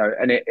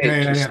and Yeah, it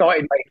yeah, just yeah,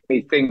 started making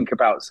me think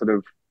about sort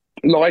of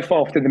life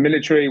after the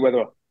military,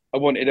 whether I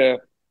wanted a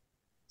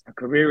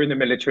career in the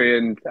military.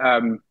 And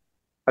I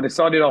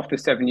decided after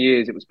 7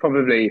 years it was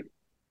probably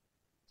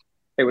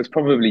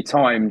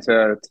time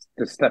to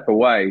step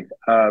away.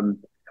 And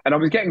I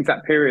was getting to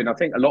that period. And I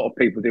think a lot of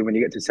people do when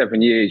you get to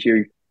 7 years,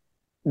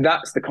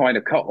 that's the kind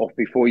of cut off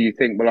before you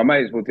think, well, I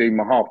may as well do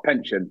my half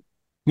pension,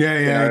 yeah,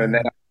 yeah,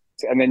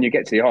 and then you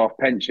get to your half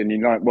pension,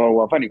 you're like, well,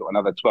 I've only got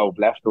another 12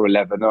 left or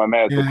 11, I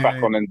may as well yeah, crack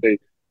yeah, on and do.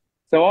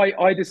 So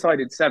I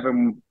decided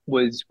seven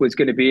was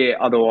going to be it.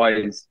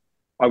 Otherwise,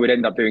 I would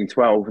end up doing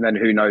 12, and then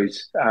who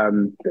knows,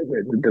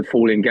 the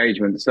full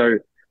engagement. So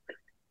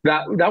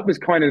that was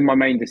kind of my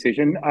main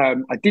decision.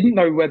 I didn't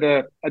know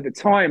whether at the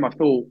time I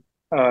thought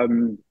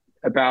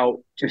about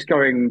just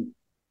going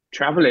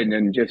traveling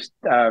and just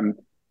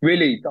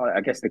really,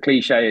 I guess the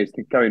cliche is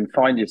to go and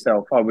find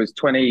yourself. I was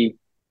 27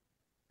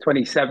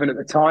 at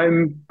the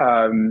time,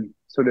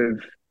 sort of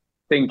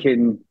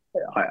thinking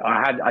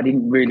I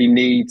didn't really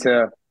need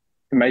to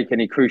make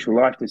any crucial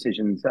life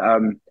decisions.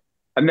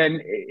 And then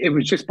it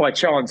was just by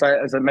chance,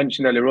 as I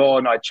mentioned earlier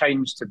on, I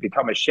changed to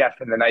become a chef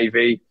in the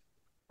Navy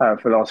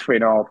for the last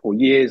 3.5, 4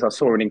 years. I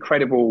saw an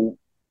incredible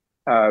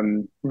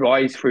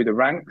rise through the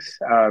ranks.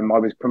 I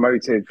was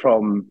promoted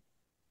from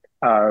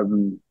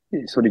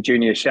sort of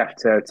junior chef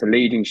to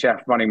leading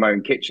chef, running my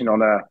own kitchen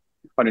on a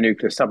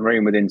nuclear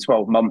submarine within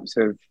 12 months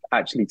of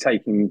actually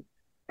taking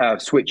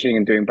switching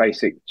and doing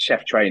basic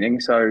chef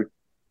training. So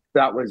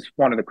that was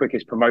one of the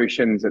quickest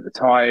promotions at the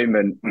time,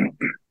 and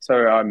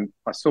so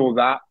I saw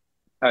that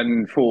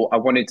and thought I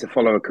wanted to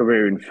follow a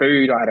career in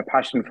food. I had a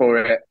passion for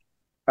it,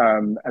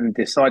 and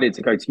decided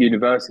to go to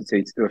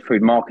university to do a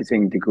food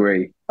marketing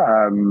degree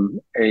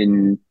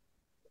in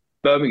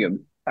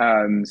Birmingham.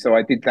 So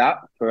I did that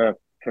for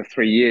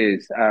 3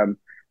 years.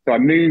 So I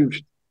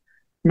moved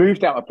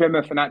out of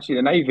Plymouth, and actually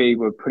the Navy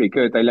were pretty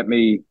good. They let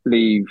me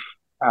leave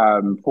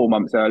 4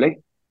 months early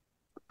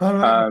All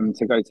right.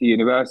 to go to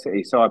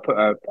university. So I put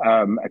a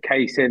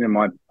case in, and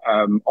my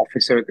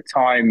officer at the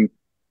time,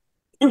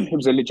 he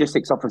was a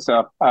logistics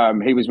officer.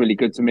 He was really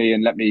good to me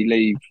and let me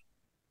leave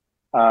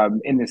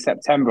in the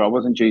September. I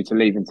wasn't due to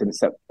leave until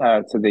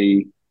to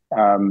the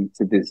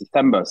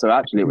December. So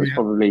actually, it was Yeah.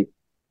 probably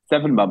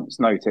 7 months'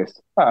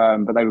 notice.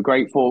 But they were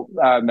grateful.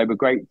 They were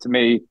great to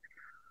me.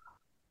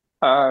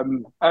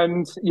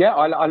 And yeah,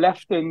 I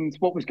left, and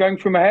what was going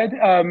through my head?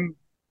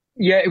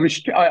 Yeah, it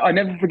was. I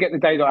never forget the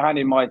day that I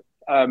handed my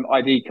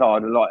ID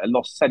card. Like a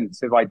lost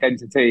sense of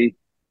identity.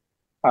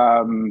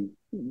 You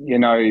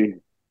know,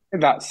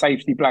 that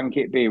safety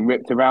blanket being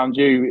ripped around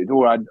you. It's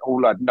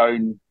all I'd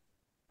known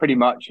pretty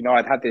much. You know,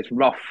 I'd had this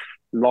rough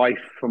life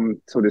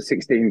from sort of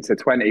 16 to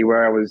 20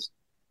 where I was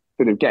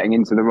sort of getting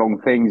into the wrong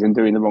things and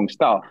doing the wrong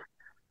stuff.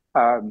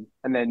 And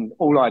then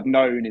all I'd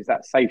known is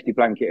that safety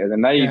blanket of the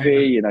Yeah. Navy. Yeah.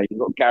 You know, you've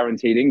got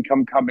guaranteed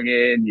income coming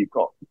in. You've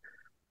got,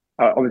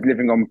 I was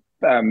living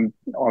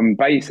on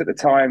base at the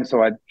time,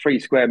 so I had 3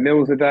 square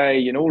meals a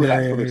day, and all of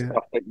Yeah. that sort of Yeah.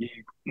 stuff that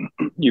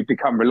you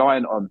become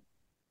reliant on.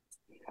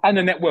 And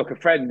the network of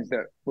friends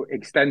that were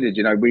extended.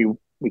 You know,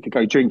 we could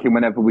go drinking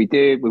whenever we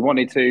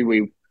wanted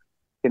to.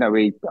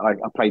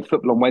 I played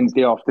football on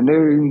Wednesday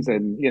afternoons,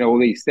 and all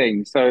these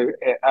things. So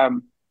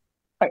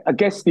I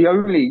guess the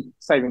only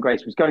saving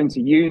grace was going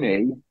to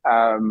uni.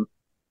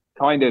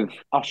 Kind of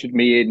ushered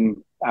me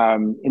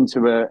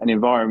into an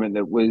environment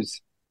that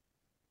was.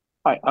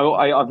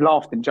 I've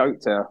laughed and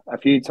joked a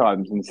few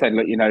times and said,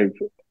 look,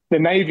 the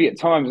Navy at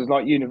times was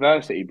like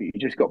university, but you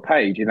just got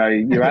paid. You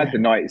had Yeah. the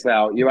nights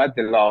out, you had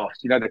the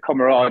laughs, the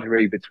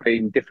camaraderie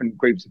between different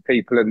groups of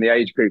people and the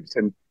age groups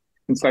and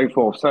so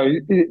forth. So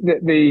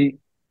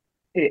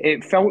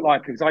it felt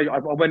like, because I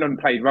went on and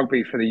played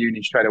rugby for the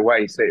uni straight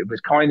away, so it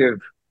was kind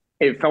of,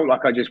 it felt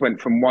like I just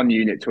went from one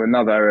unit to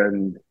another,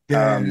 and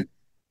Yeah.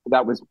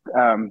 that was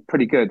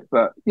pretty good.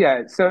 But yeah,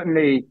 it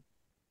certainly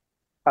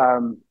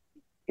um,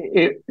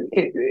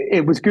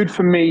 it was good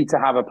for me to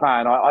have a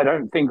plan. I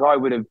don't think I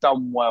would have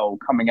done well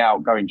coming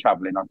out going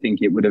traveling. I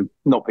think it would have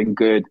not been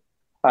good.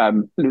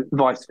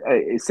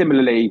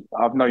 Similarly,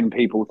 I've known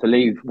people to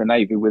leave the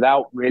Navy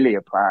without really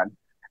a plan,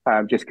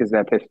 just because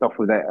they're pissed off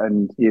with it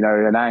and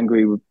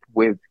angry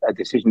with a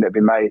decision that had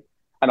been made.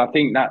 And I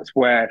think that's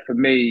where, for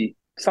me,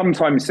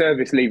 sometimes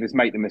service leavers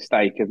make the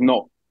mistake of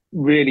not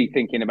really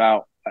thinking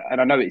about.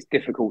 And I know it's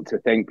difficult to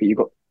think, but you've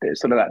got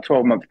sort of that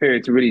 12-month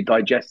period to really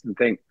digest and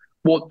think,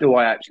 what do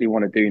I actually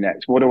want to do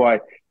next? What do I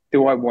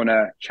want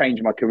to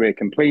change my career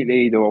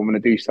completely? Do I want to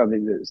do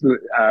something that's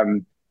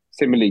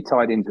similarly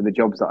tied into the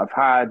jobs that I've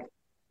had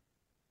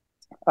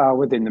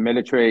within the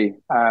military?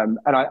 And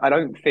I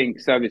don't think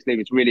service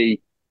leavers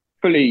really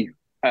fully.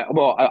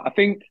 I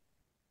think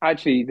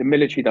actually the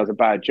military does a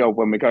bad job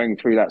when we're going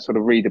through that sort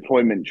of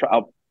redeployment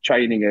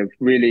training of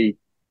really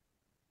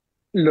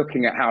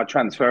looking at how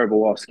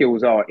transferable our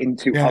skills are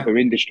into Yeah. other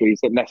industries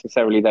that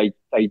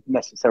they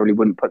necessarily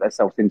wouldn't put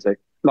themselves into,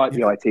 like the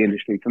Yeah. IT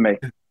industry for me.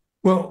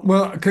 Well,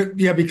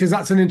 yeah, because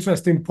that's an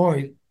interesting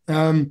point.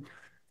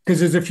 Because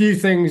there's a few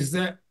things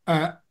that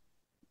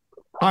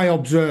I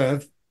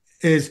observe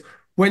is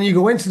when you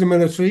go into the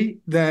military,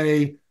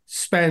 they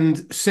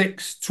spend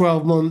 6,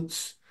 12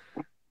 months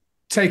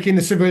taking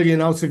the civilian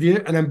out of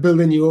you and then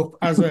building you up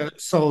as a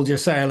soldier,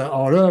 sailor,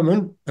 or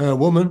airman,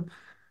 woman.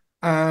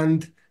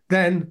 And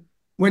then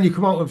when you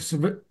come out of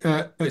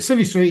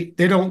Civvy Street,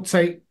 they don't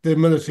take the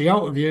military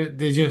out of you;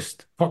 they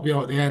just pop you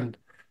out at the end.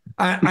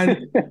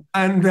 And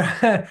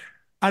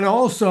and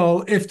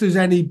also, if there's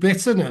any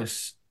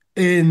bitterness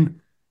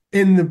in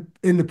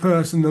the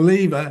person, the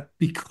leaver,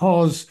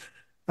 because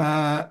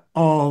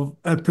of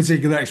a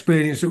particular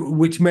experience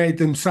which made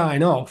them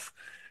sign off,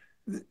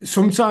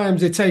 sometimes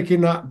they're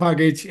taking that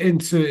baggage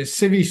into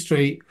Civvy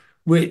Street,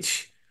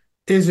 which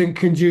isn't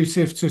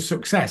conducive to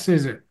success,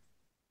 is it?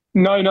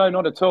 No, no,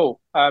 not at all.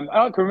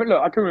 I can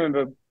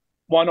remember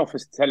one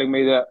officer telling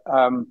me that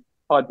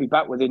I'd be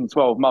back within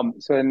 12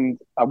 months and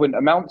I wouldn't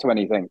amount to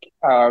anything,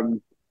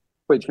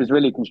 which was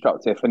really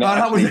constructive. And it Oh,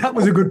 that was actually, that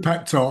was a good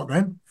pep talk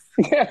then.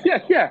 yeah, yeah,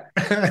 yeah.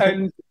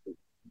 And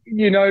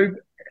you know,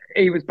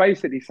 he was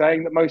basically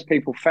saying that most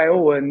people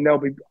fail and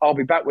I'll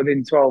be back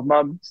within 12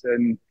 months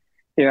and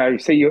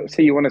see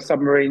you on a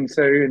submarine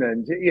soon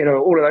and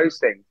all of those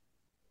things,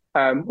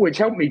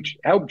 which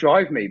help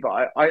drive me.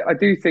 But I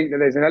do think that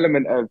there's an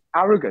element of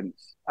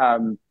arrogance,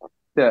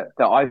 that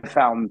I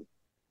found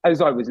as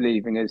I was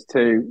leaving, as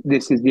to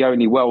this is the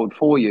only world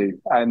for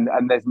you, and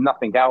there's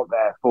nothing out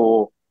there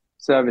for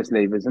service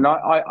leavers. And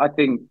I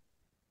think,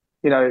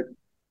 you know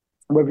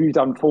whether you've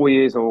done 4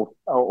 years or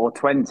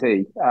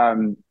 20,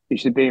 you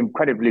should be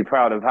incredibly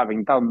proud of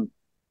having done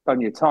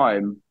your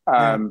time.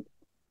 Yeah.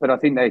 But I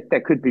think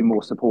there could be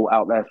more support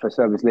out there for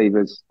service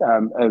leavers,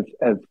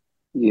 of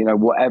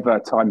whatever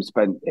time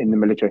spent in the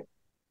military.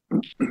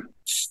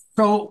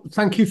 So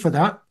thank you for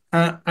that.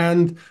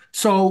 And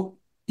so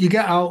you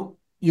get out,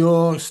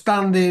 you're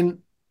standing,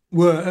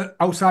 we're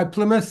outside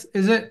Plymouth,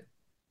 is it?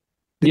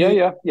 The Yeah, new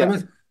yeah, yeah.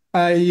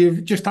 Plymouth.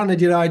 You've just handed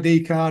your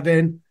ID card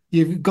in.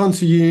 You've gone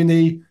to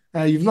uni.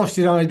 You've lost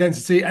your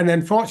identity, and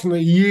then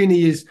fortunately,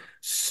 uni is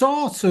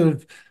sort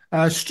of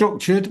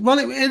structured. Well,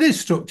 it is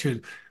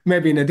structured,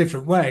 maybe in a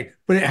different way,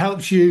 but it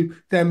helps you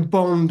then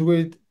bond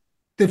with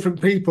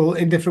different people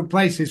in different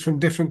places from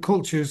different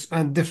cultures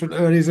and different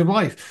areas of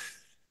life.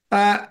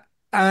 Uh,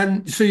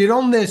 and so you're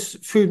on this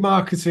food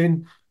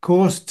marketing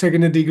course,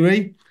 taking a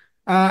degree.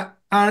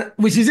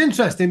 Which is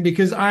interesting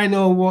because I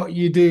know what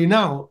you do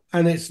now,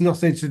 and it's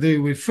nothing to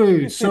do with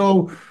food.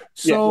 So, Yeah.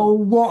 so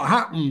what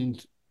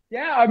happened?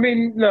 Yeah, I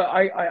mean, look,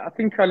 I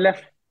think I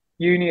left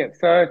uni at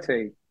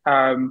 30.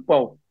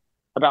 Well,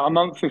 about a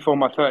month before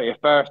my 30th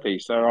birthday.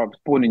 So I was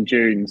born in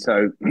June.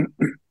 So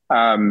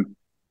um,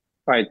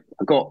 I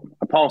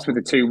passed with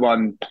a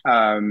 2-1,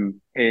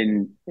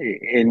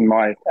 in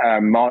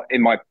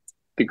my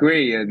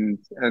degree, and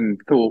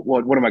thought,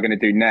 what am I going to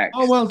do Oh, next?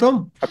 well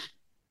done.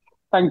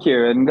 Thank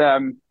you. And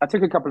I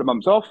took a couple of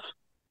months off,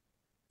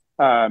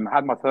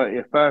 had my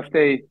 30th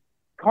birthday,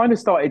 kind of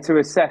started to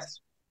assess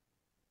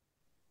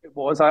it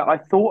was. I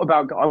thought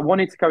about, I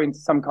wanted to go into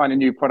some kind of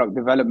new product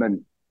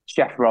development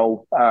chef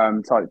role,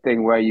 type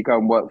thing, where you go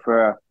and work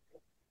for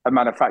a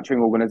manufacturing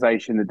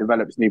organization that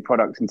develops new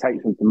products and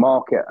takes them to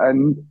market.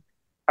 And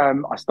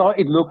I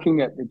started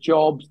looking at the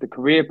jobs, the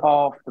career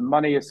path, the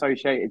money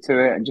associated to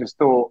it, and just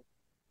thought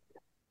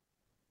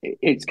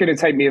it's going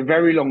to take me a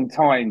very long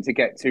time to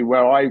get to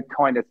where I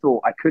kind of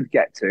thought I could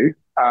get to.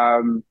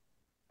 And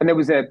there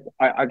was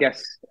I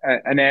guess,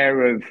 an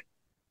air of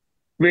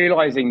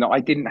realizing that I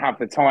didn't have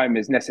the time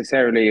as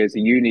necessarily as a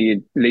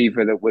uni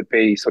leaver that would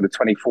be sort of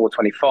 24,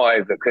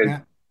 25 that could Yeah,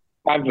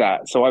 have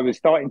that. So I was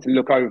starting to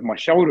look over my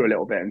shoulder a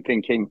little bit and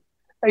thinking,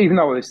 even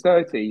though I was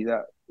 30,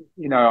 that,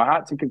 I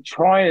had to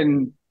try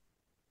and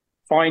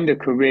find a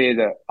career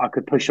that I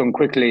could push on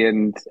quickly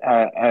and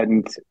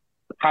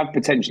have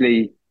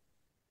potentially,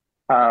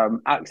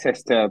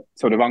 access to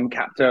sort of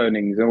uncapped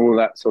earnings and all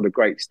that sort of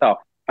great stuff.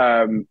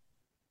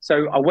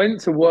 So I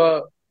went to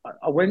work.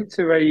 I went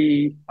to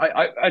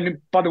and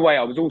by the way,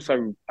 I was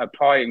also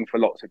applying for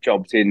lots of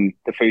jobs in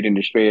the food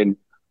industry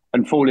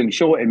and falling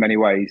short in many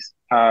ways,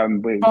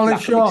 with falling lack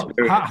of short.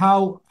 experience.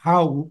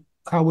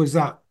 How was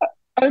that?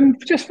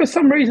 Just for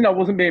some reason, I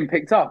wasn't being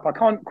picked up. I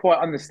can't quite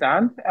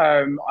understand.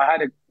 I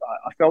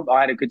felt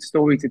I had a good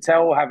story to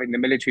tell, having the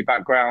military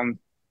background,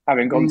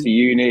 having gone to Mm.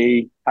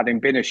 uni, having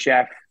been a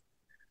chef.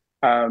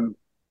 Um,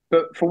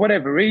 but for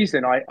whatever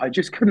reason, I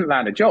just couldn't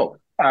land a job.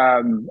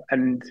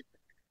 And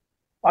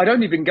I'd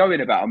only been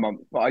going about a month,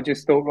 but I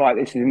just thought, right,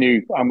 this is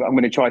new. I'm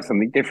going to try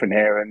something different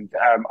here. And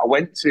I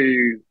went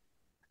to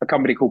a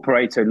company called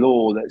Pareto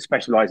Law that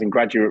specialises in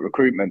graduate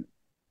recruitment,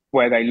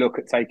 where they look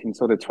at taking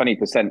sort of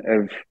 20%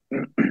 of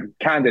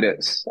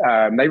candidates.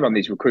 They run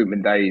these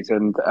recruitment days.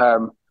 And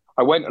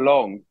I went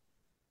along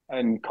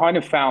and kind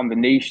of found the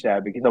niche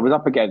there because I was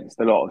up against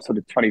a lot of sort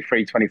of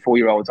 23, 24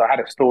 year olds. I had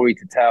a story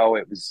to tell.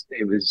 It was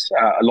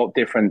a lot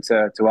different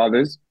to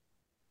others.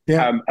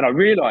 Yeah. And I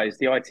realized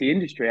the IT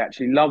industry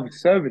actually loves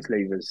service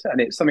leavers, and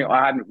it's something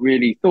I hadn't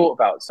really thought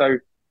about. So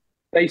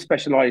they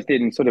specialized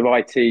in sort of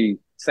IT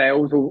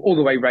sales, all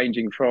the way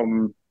ranging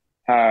from,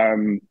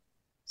 um,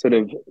 sort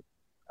of,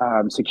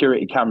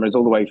 security cameras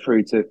all the way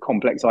through to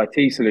complex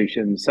IT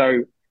solutions.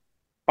 So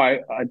I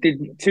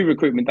did 2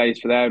 recruitment days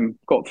for them,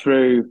 got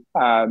through,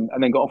 and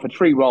then got offered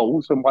 3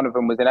 roles, and one of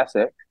them was in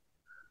Essex.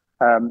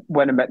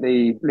 When I met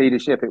the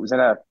leadership, it was in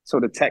a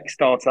sort of tech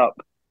startup,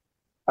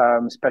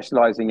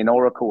 specializing in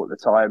Oracle at the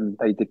time.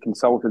 They did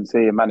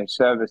consultancy and managed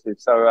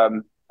services. So,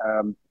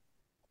 um,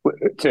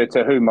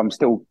 to whom I'm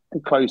still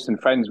close and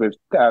friends with,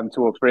 2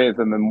 or 3 of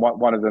them, and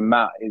one of them,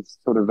 Matt, is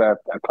sort of a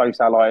close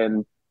ally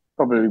and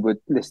probably would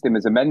list him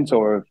as a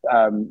mentor of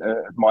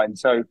mine.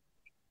 So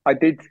I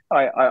did.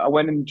 I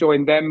went and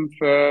joined them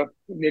for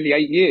nearly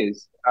 8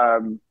 years,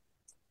 and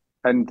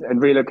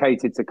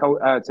relocated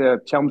to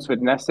Chelmsford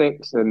in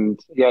Essex, and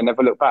yeah,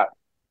 never looked back.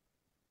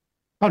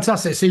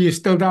 Fantastic. So you're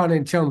still down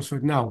in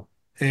Chelmsford now?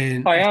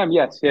 In I am,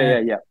 yes, yeah, yeah, yeah,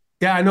 yeah.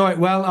 yeah, I know it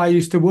well. I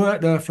used to work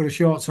there for a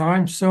short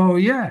time. So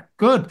yeah,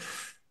 good.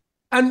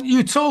 And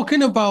you're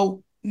talking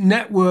about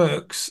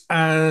networks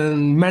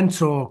and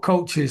mentor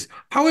coaches.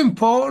 How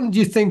important do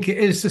you think it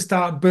is to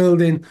start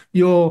building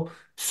your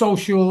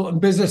social and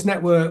business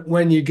network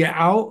when you get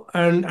out,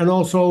 and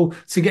also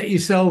to get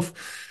yourself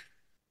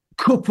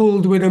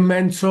coupled with a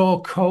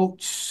mentor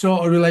coach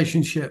sort of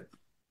relationship?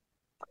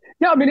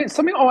 Yeah, I mean, it's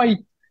something I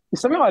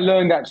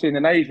learned actually in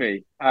the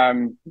Navy.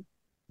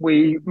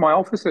 My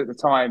officer at the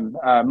time,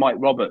 Mike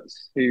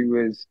Roberts, who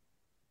was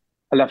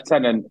a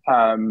lieutenant,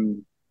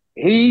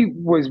 he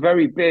was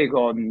very big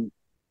on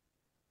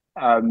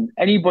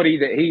anybody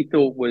that he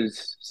thought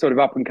was sort of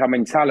up and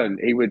coming talent.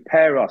 He would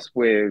pair us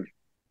with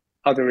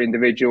other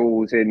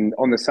individuals in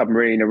on the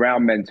submarine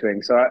around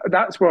mentoring. So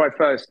that's where I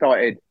first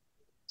started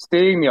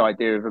seeing the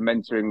idea of a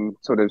mentoring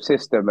sort of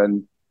system.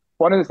 And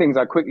one of the things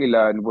I quickly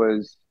learned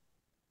was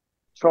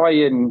try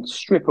and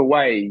strip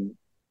away.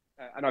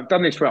 And I've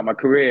done this throughout my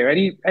career.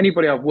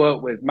 Anybody I've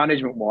worked with,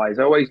 management wise,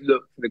 I always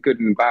look for the good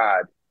and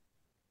bad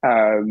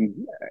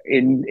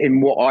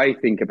in what I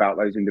think about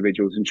those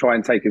individuals and try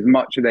and take as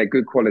much of their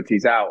good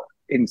qualities out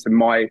into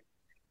my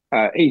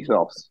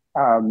ethos.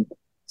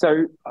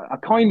 So I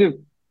kind of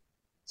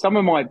some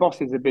of my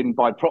bosses have been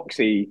by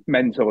proxy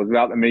mentors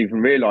without them even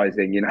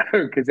realizing,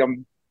 because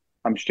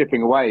I'm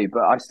stripping away.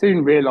 But I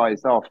soon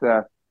realized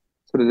after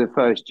sort of the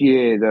first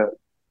year that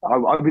I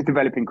was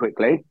developing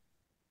quickly,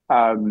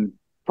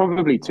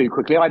 probably too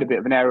quickly. I had a bit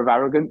of an air of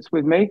arrogance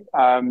with me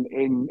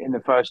in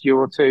the first year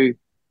or two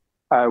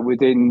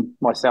within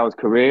my sales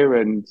career,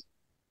 and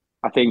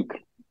I think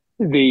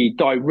the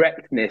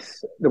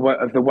directness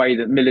of the way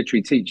that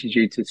military teaches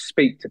you to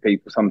speak to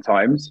people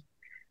sometimes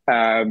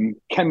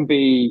can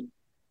be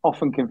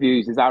often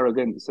confused as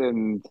arrogance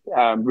and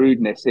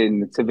rudeness in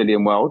the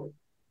civilian world.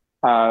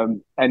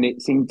 And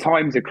it's in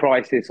times of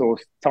crisis or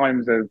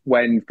times of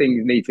when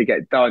things need to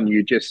get done,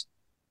 you just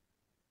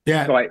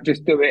Yeah, like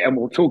just do it, and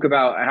we'll talk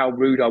about how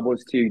rude I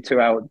was to you 2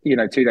 hours,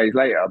 2 days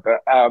later. But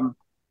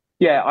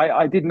yeah,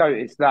 I did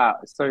notice that,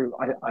 so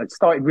I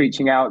started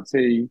reaching out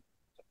to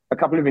a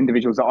couple of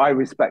individuals that I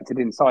respected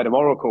inside of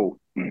Oracle,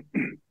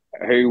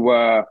 who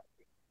were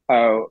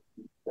uh,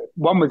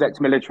 one was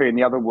ex-military and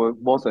the other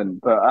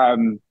wasn't. But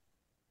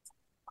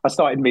I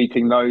started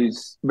meeting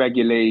those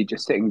regularly,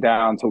 just sitting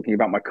down, talking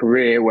about my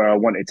career, where I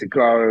wanted to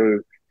go,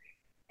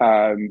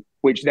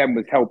 which then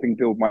was helping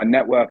build my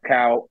network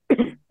out.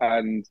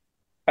 and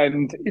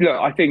look,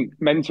 I think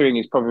mentoring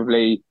is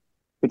probably,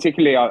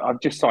 particularly,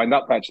 I've just signed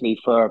up actually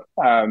for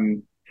a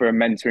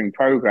mentoring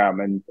program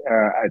and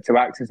to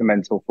act as a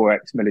mentor for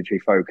ex-military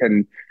folk.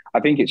 And I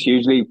think it's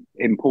hugely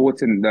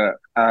important that,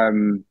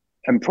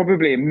 and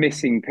probably a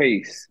missing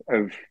piece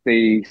of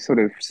the sort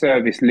of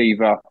service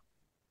leaver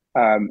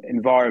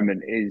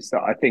environment is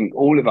that I think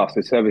all of us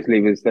as service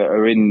leavers that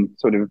are in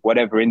sort of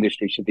whatever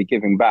industry should be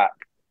giving back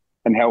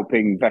and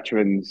helping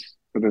veterans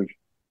sort of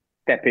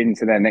step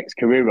into their next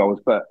career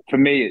roles. But for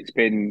me, it's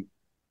been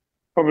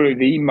probably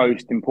the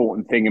most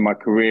important thing in my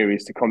career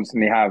is to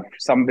constantly have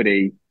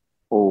somebody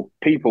or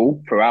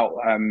people throughout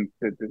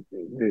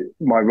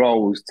my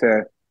roles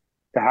to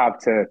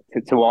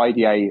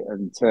ideate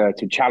and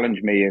to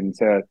challenge me and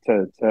to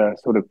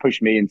sort of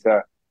push me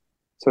into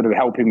sort of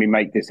helping me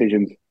make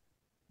decisions.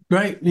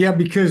 great. Yeah,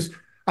 because,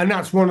 and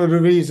that's one of the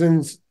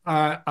reasons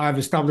I've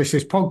established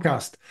this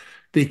podcast,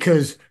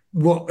 because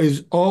what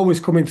is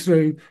always coming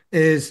through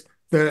is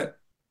that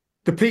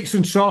the peaks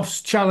and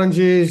troughs,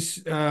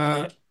 challenges,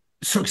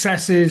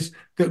 successes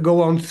that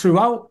go on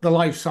throughout the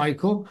life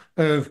cycle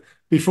of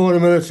before the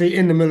military,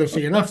 in the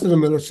military, and after the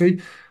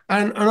military,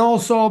 and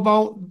also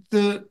about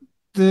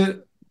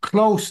the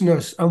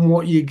closeness and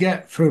what you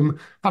get from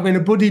having a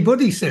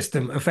buddy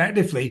system,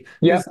 effectively,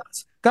 Yeah.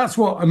 because that's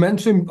what a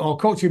mentoring or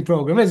coaching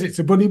program is. It's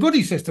a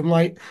buddy system,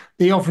 like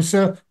the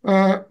officer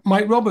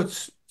Mike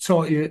Roberts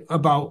taught you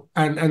about,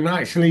 and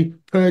actually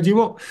paired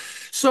you up.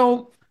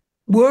 So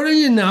where are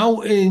you now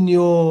in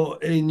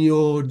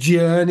your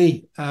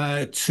journey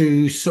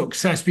to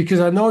success? Because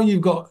I know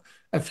you've got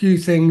a few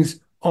things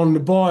on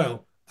the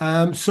boil.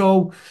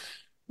 So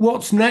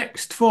what's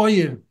next for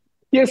you?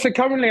 Yeah, so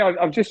currently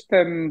I've just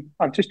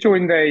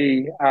joined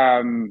a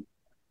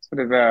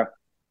sort of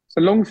it's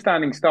a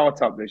long-standing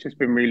startup that's just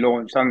been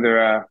relaunched under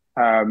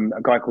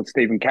a guy called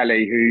Stephen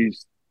Kelly,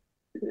 who's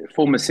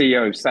former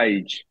CEO of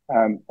Sage.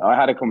 I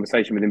had a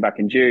conversation with him back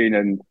in June,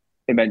 and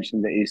he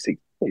mentioned that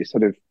he's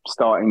sort of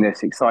starting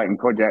this exciting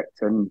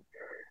project and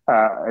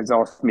has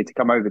asked me to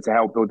come over to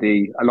help build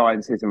the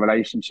alliances and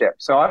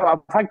relationships. So I've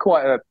had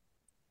quite a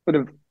sort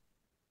of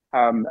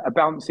a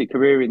bouncy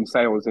career in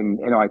sales and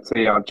in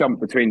IT. I've jumped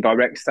between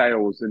direct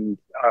sales, and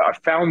I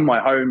found my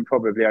home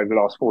probably over the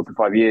last 4 to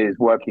 5 years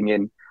working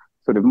in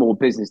sort of more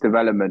business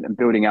development and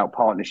building out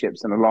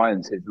partnerships and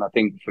alliances. And I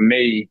think for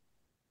me,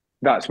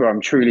 that's where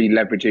I'm truly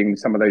leveraging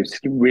some of those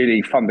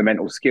really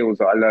fundamental skills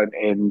that I learned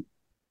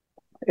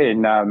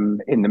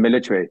in the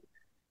military.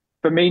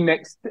 For me,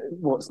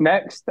 what's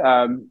next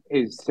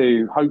is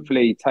to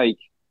hopefully take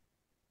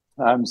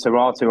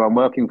Serato I'm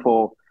working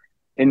for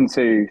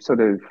into sort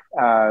of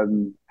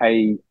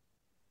a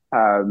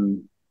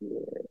um,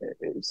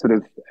 sort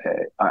of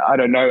I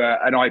don't know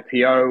an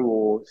IPO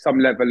or some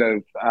level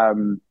of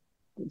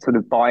sort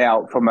of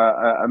buyout from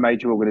a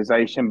major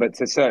organization, but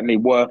to certainly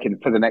work in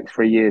for the next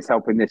 3 years,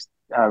 helping this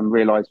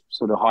realize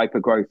sort of hyper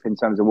growth in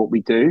terms of what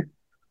we do.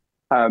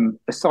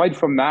 Aside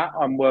from that,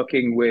 I'm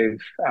working with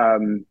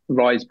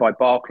Rise by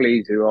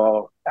Barclays, who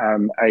are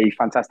a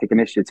fantastic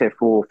initiative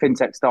for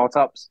fintech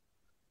startups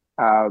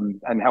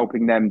and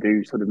helping them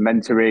do sort of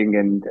mentoring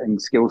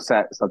and skill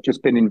sets. I've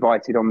just been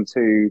invited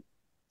onto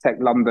Tech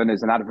London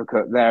as an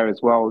advocate there as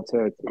well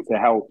to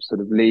help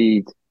sort of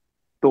lead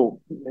thought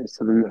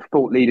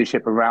thought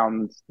leadership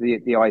around the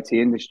IT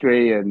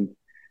industry and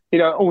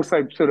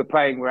also sort of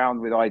playing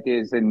around with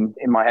ideas in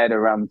my head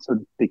around sort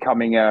of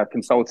becoming a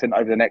consultant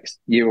over the next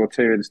year or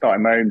two and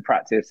starting my own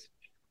practice,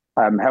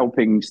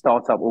 helping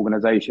startup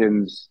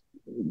organizations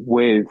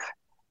with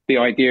the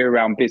idea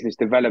around business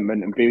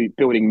development and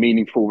building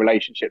meaningful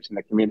relationships in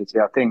the community.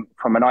 I think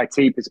from an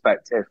IT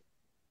perspective,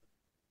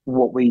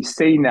 what we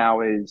see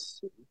now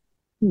is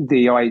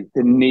the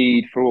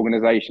need for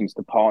organizations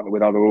to partner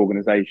with other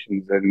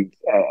organizations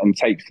and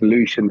take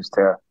solutions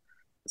to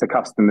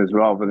customers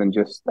rather than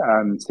just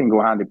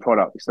single-handed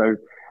products. So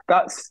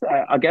that's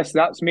I guess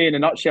that's me in a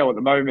nutshell at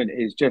the moment,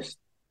 is just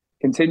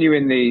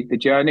continuing the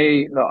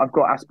journey. I've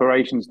got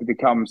aspirations to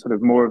become sort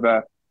of more of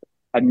a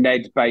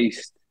NED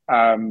based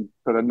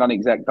sort of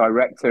non-exec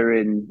director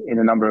in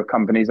a number of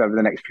companies over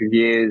the next few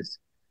years.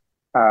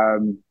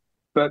 Um,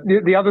 but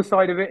the other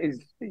side of it is,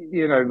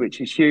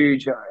 which is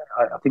huge.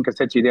 I think I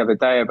said to you the other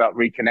day about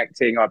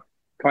reconnecting. I've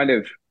kind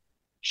of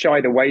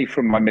shied away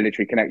from my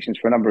military connections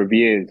for a number of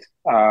years.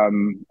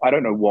 I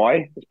don't know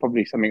why. It's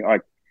probably something I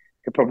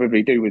could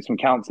probably do with some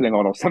counselling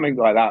on or something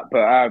like that.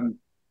 But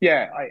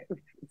yeah,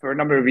 for a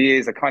number of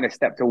years, I kind of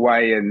stepped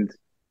away and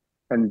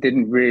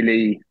didn't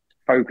really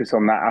focus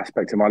on that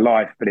aspect of my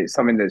life. But it's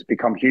something that's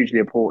become hugely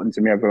important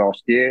to me over the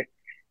last year.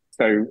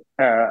 So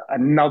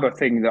another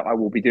thing that I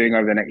will be doing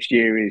over the next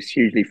year is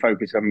hugely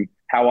focus on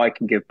how I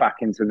can give back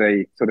into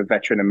the sort of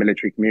veteran and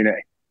military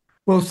community.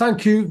 Well,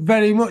 thank you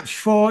very much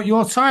for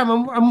your time.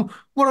 And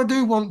what I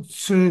do want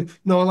to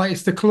know, like,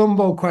 it's the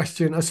Columbo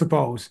question, I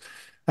suppose.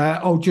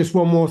 Oh, just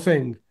one more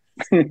thing.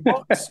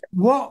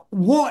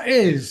 What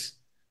is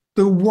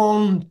the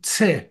one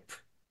tip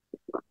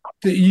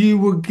that you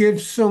would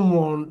give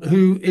someone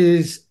who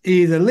is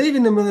either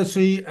leaving the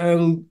military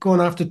and going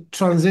to have to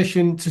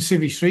transition to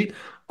Civvy Street,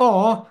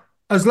 or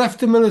has left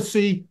the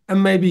military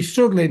and maybe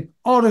struggling,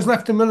 or has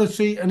left the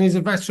military and is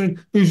a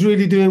veteran who's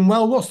really doing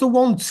well? What's the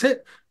one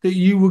tip that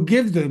you would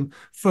give them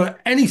for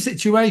any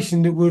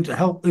situation that would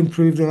help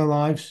improve their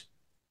lives?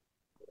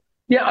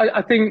 Yeah,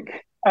 I think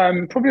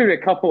probably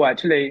a couple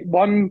actually.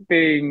 One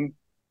being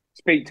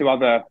speak to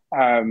other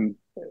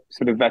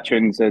sort of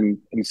veterans and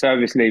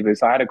service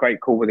leavers. I had a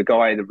great call with a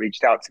guy that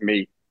reached out to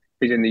me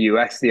who's in the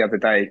US the other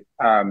day,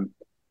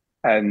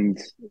 and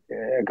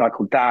a guy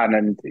called Dan.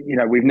 And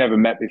we've never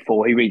met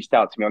before. He reached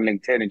out to me on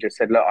LinkedIn and just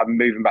said, "Look, I'm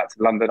moving back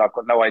to London. I've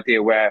got no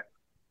idea where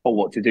or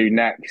what to do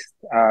next.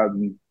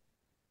 Can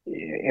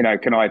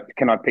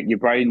I pick your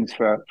brains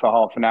for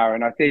half an hour?"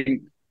 And I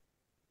think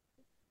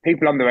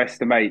people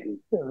underestimate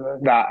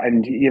that,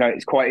 and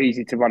it's quite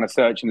easy to run a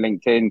search in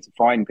LinkedIn to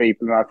find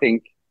people. And I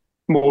think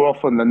more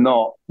often than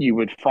not, you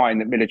would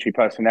find that military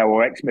personnel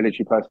or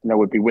ex-military personnel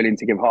would be willing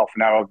to give half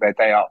an hour of their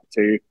day up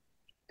to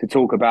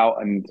talk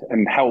about and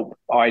help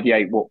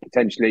ideate what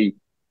potentially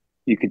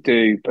you could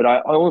do. But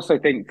I also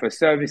think for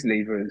service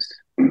leavers,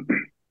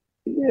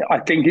 I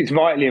think it's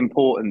vitally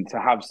important to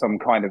have some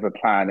kind of a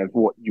plan of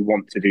what you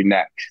want to do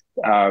next,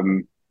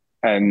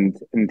 and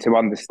to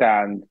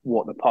understand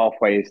what the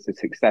pathway is to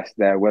success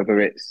there. Whether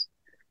it's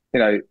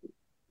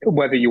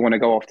whether you want to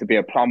go off to be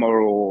a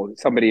plumber or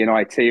somebody in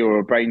IT or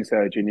a brain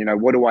surgeon.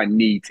 What do I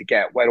need to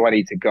get? Where do I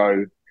need to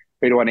go?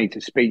 Who do I need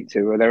to speak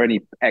to? Are there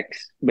any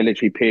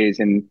ex-military peers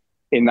in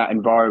that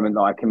environment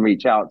that I can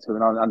reach out to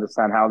and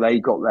understand how they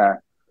got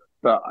there?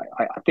 But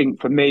I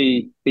think for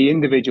me, the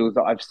individuals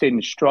that I've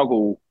seen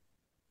struggle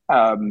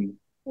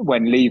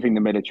when leaving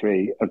the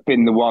military have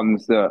been the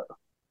ones that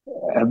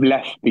have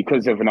left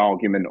because of an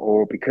argument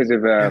or because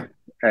of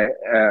Yeah.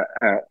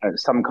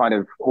 some kind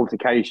of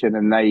altercation,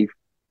 and they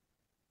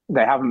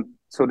haven't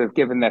sort of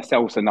given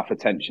themselves enough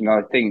attention.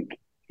 I think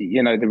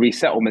the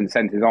resettlement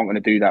centres aren't going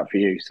to do that for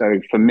you. So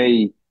for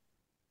me,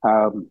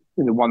 the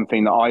one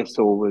thing that I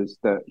saw was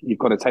that you've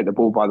got to take the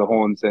bull by the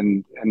horns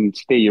and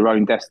steer your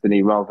own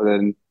destiny rather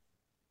than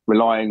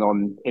relying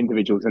on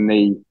individuals in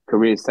the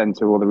careers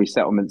centre or the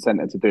resettlement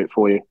centre to do it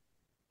for you.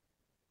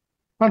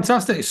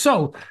 Fantastic.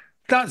 So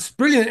that's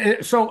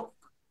brilliant. So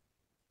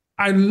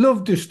I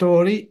love the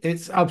story.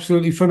 It's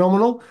absolutely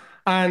phenomenal.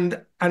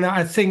 And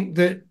I think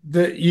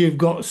that you've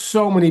got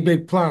so many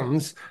big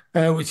plans,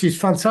 which is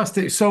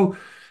fantastic. So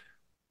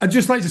I'd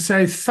just like to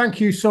say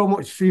thank you so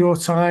much for your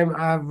time.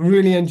 I've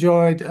really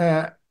enjoyed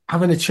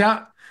having a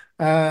chat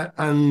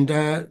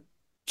and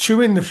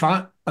chewing the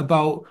fat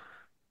about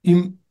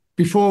you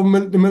before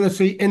the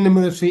military, in the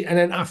military, and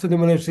then after the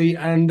military.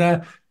 And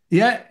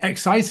yeah,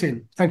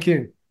 exciting. Thank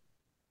you.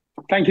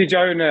 Thank you,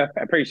 Joan.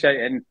 Appreciate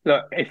it. And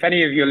look, if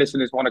any of your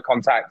listeners want to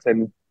contact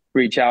and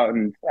reach out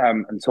and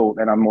talk,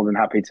 then I'm more than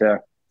happy to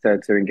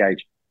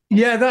engage.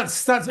 Yeah,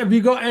 that's. Have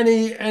you got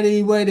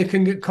any way they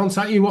can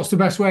contact you? What's the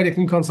best way they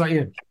can contact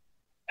you?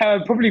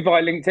 Probably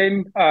via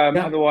LinkedIn.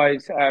 Yeah.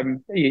 Otherwise,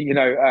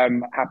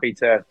 happy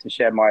to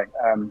share my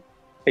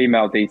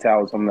email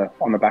details on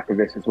the back of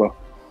this as well.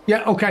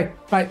 Yeah. Okay.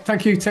 Right.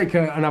 Thank you. Take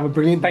care and have a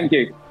brilliant day. Thank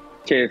you.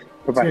 Cheers.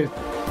 Bye bye.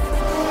 Cheers.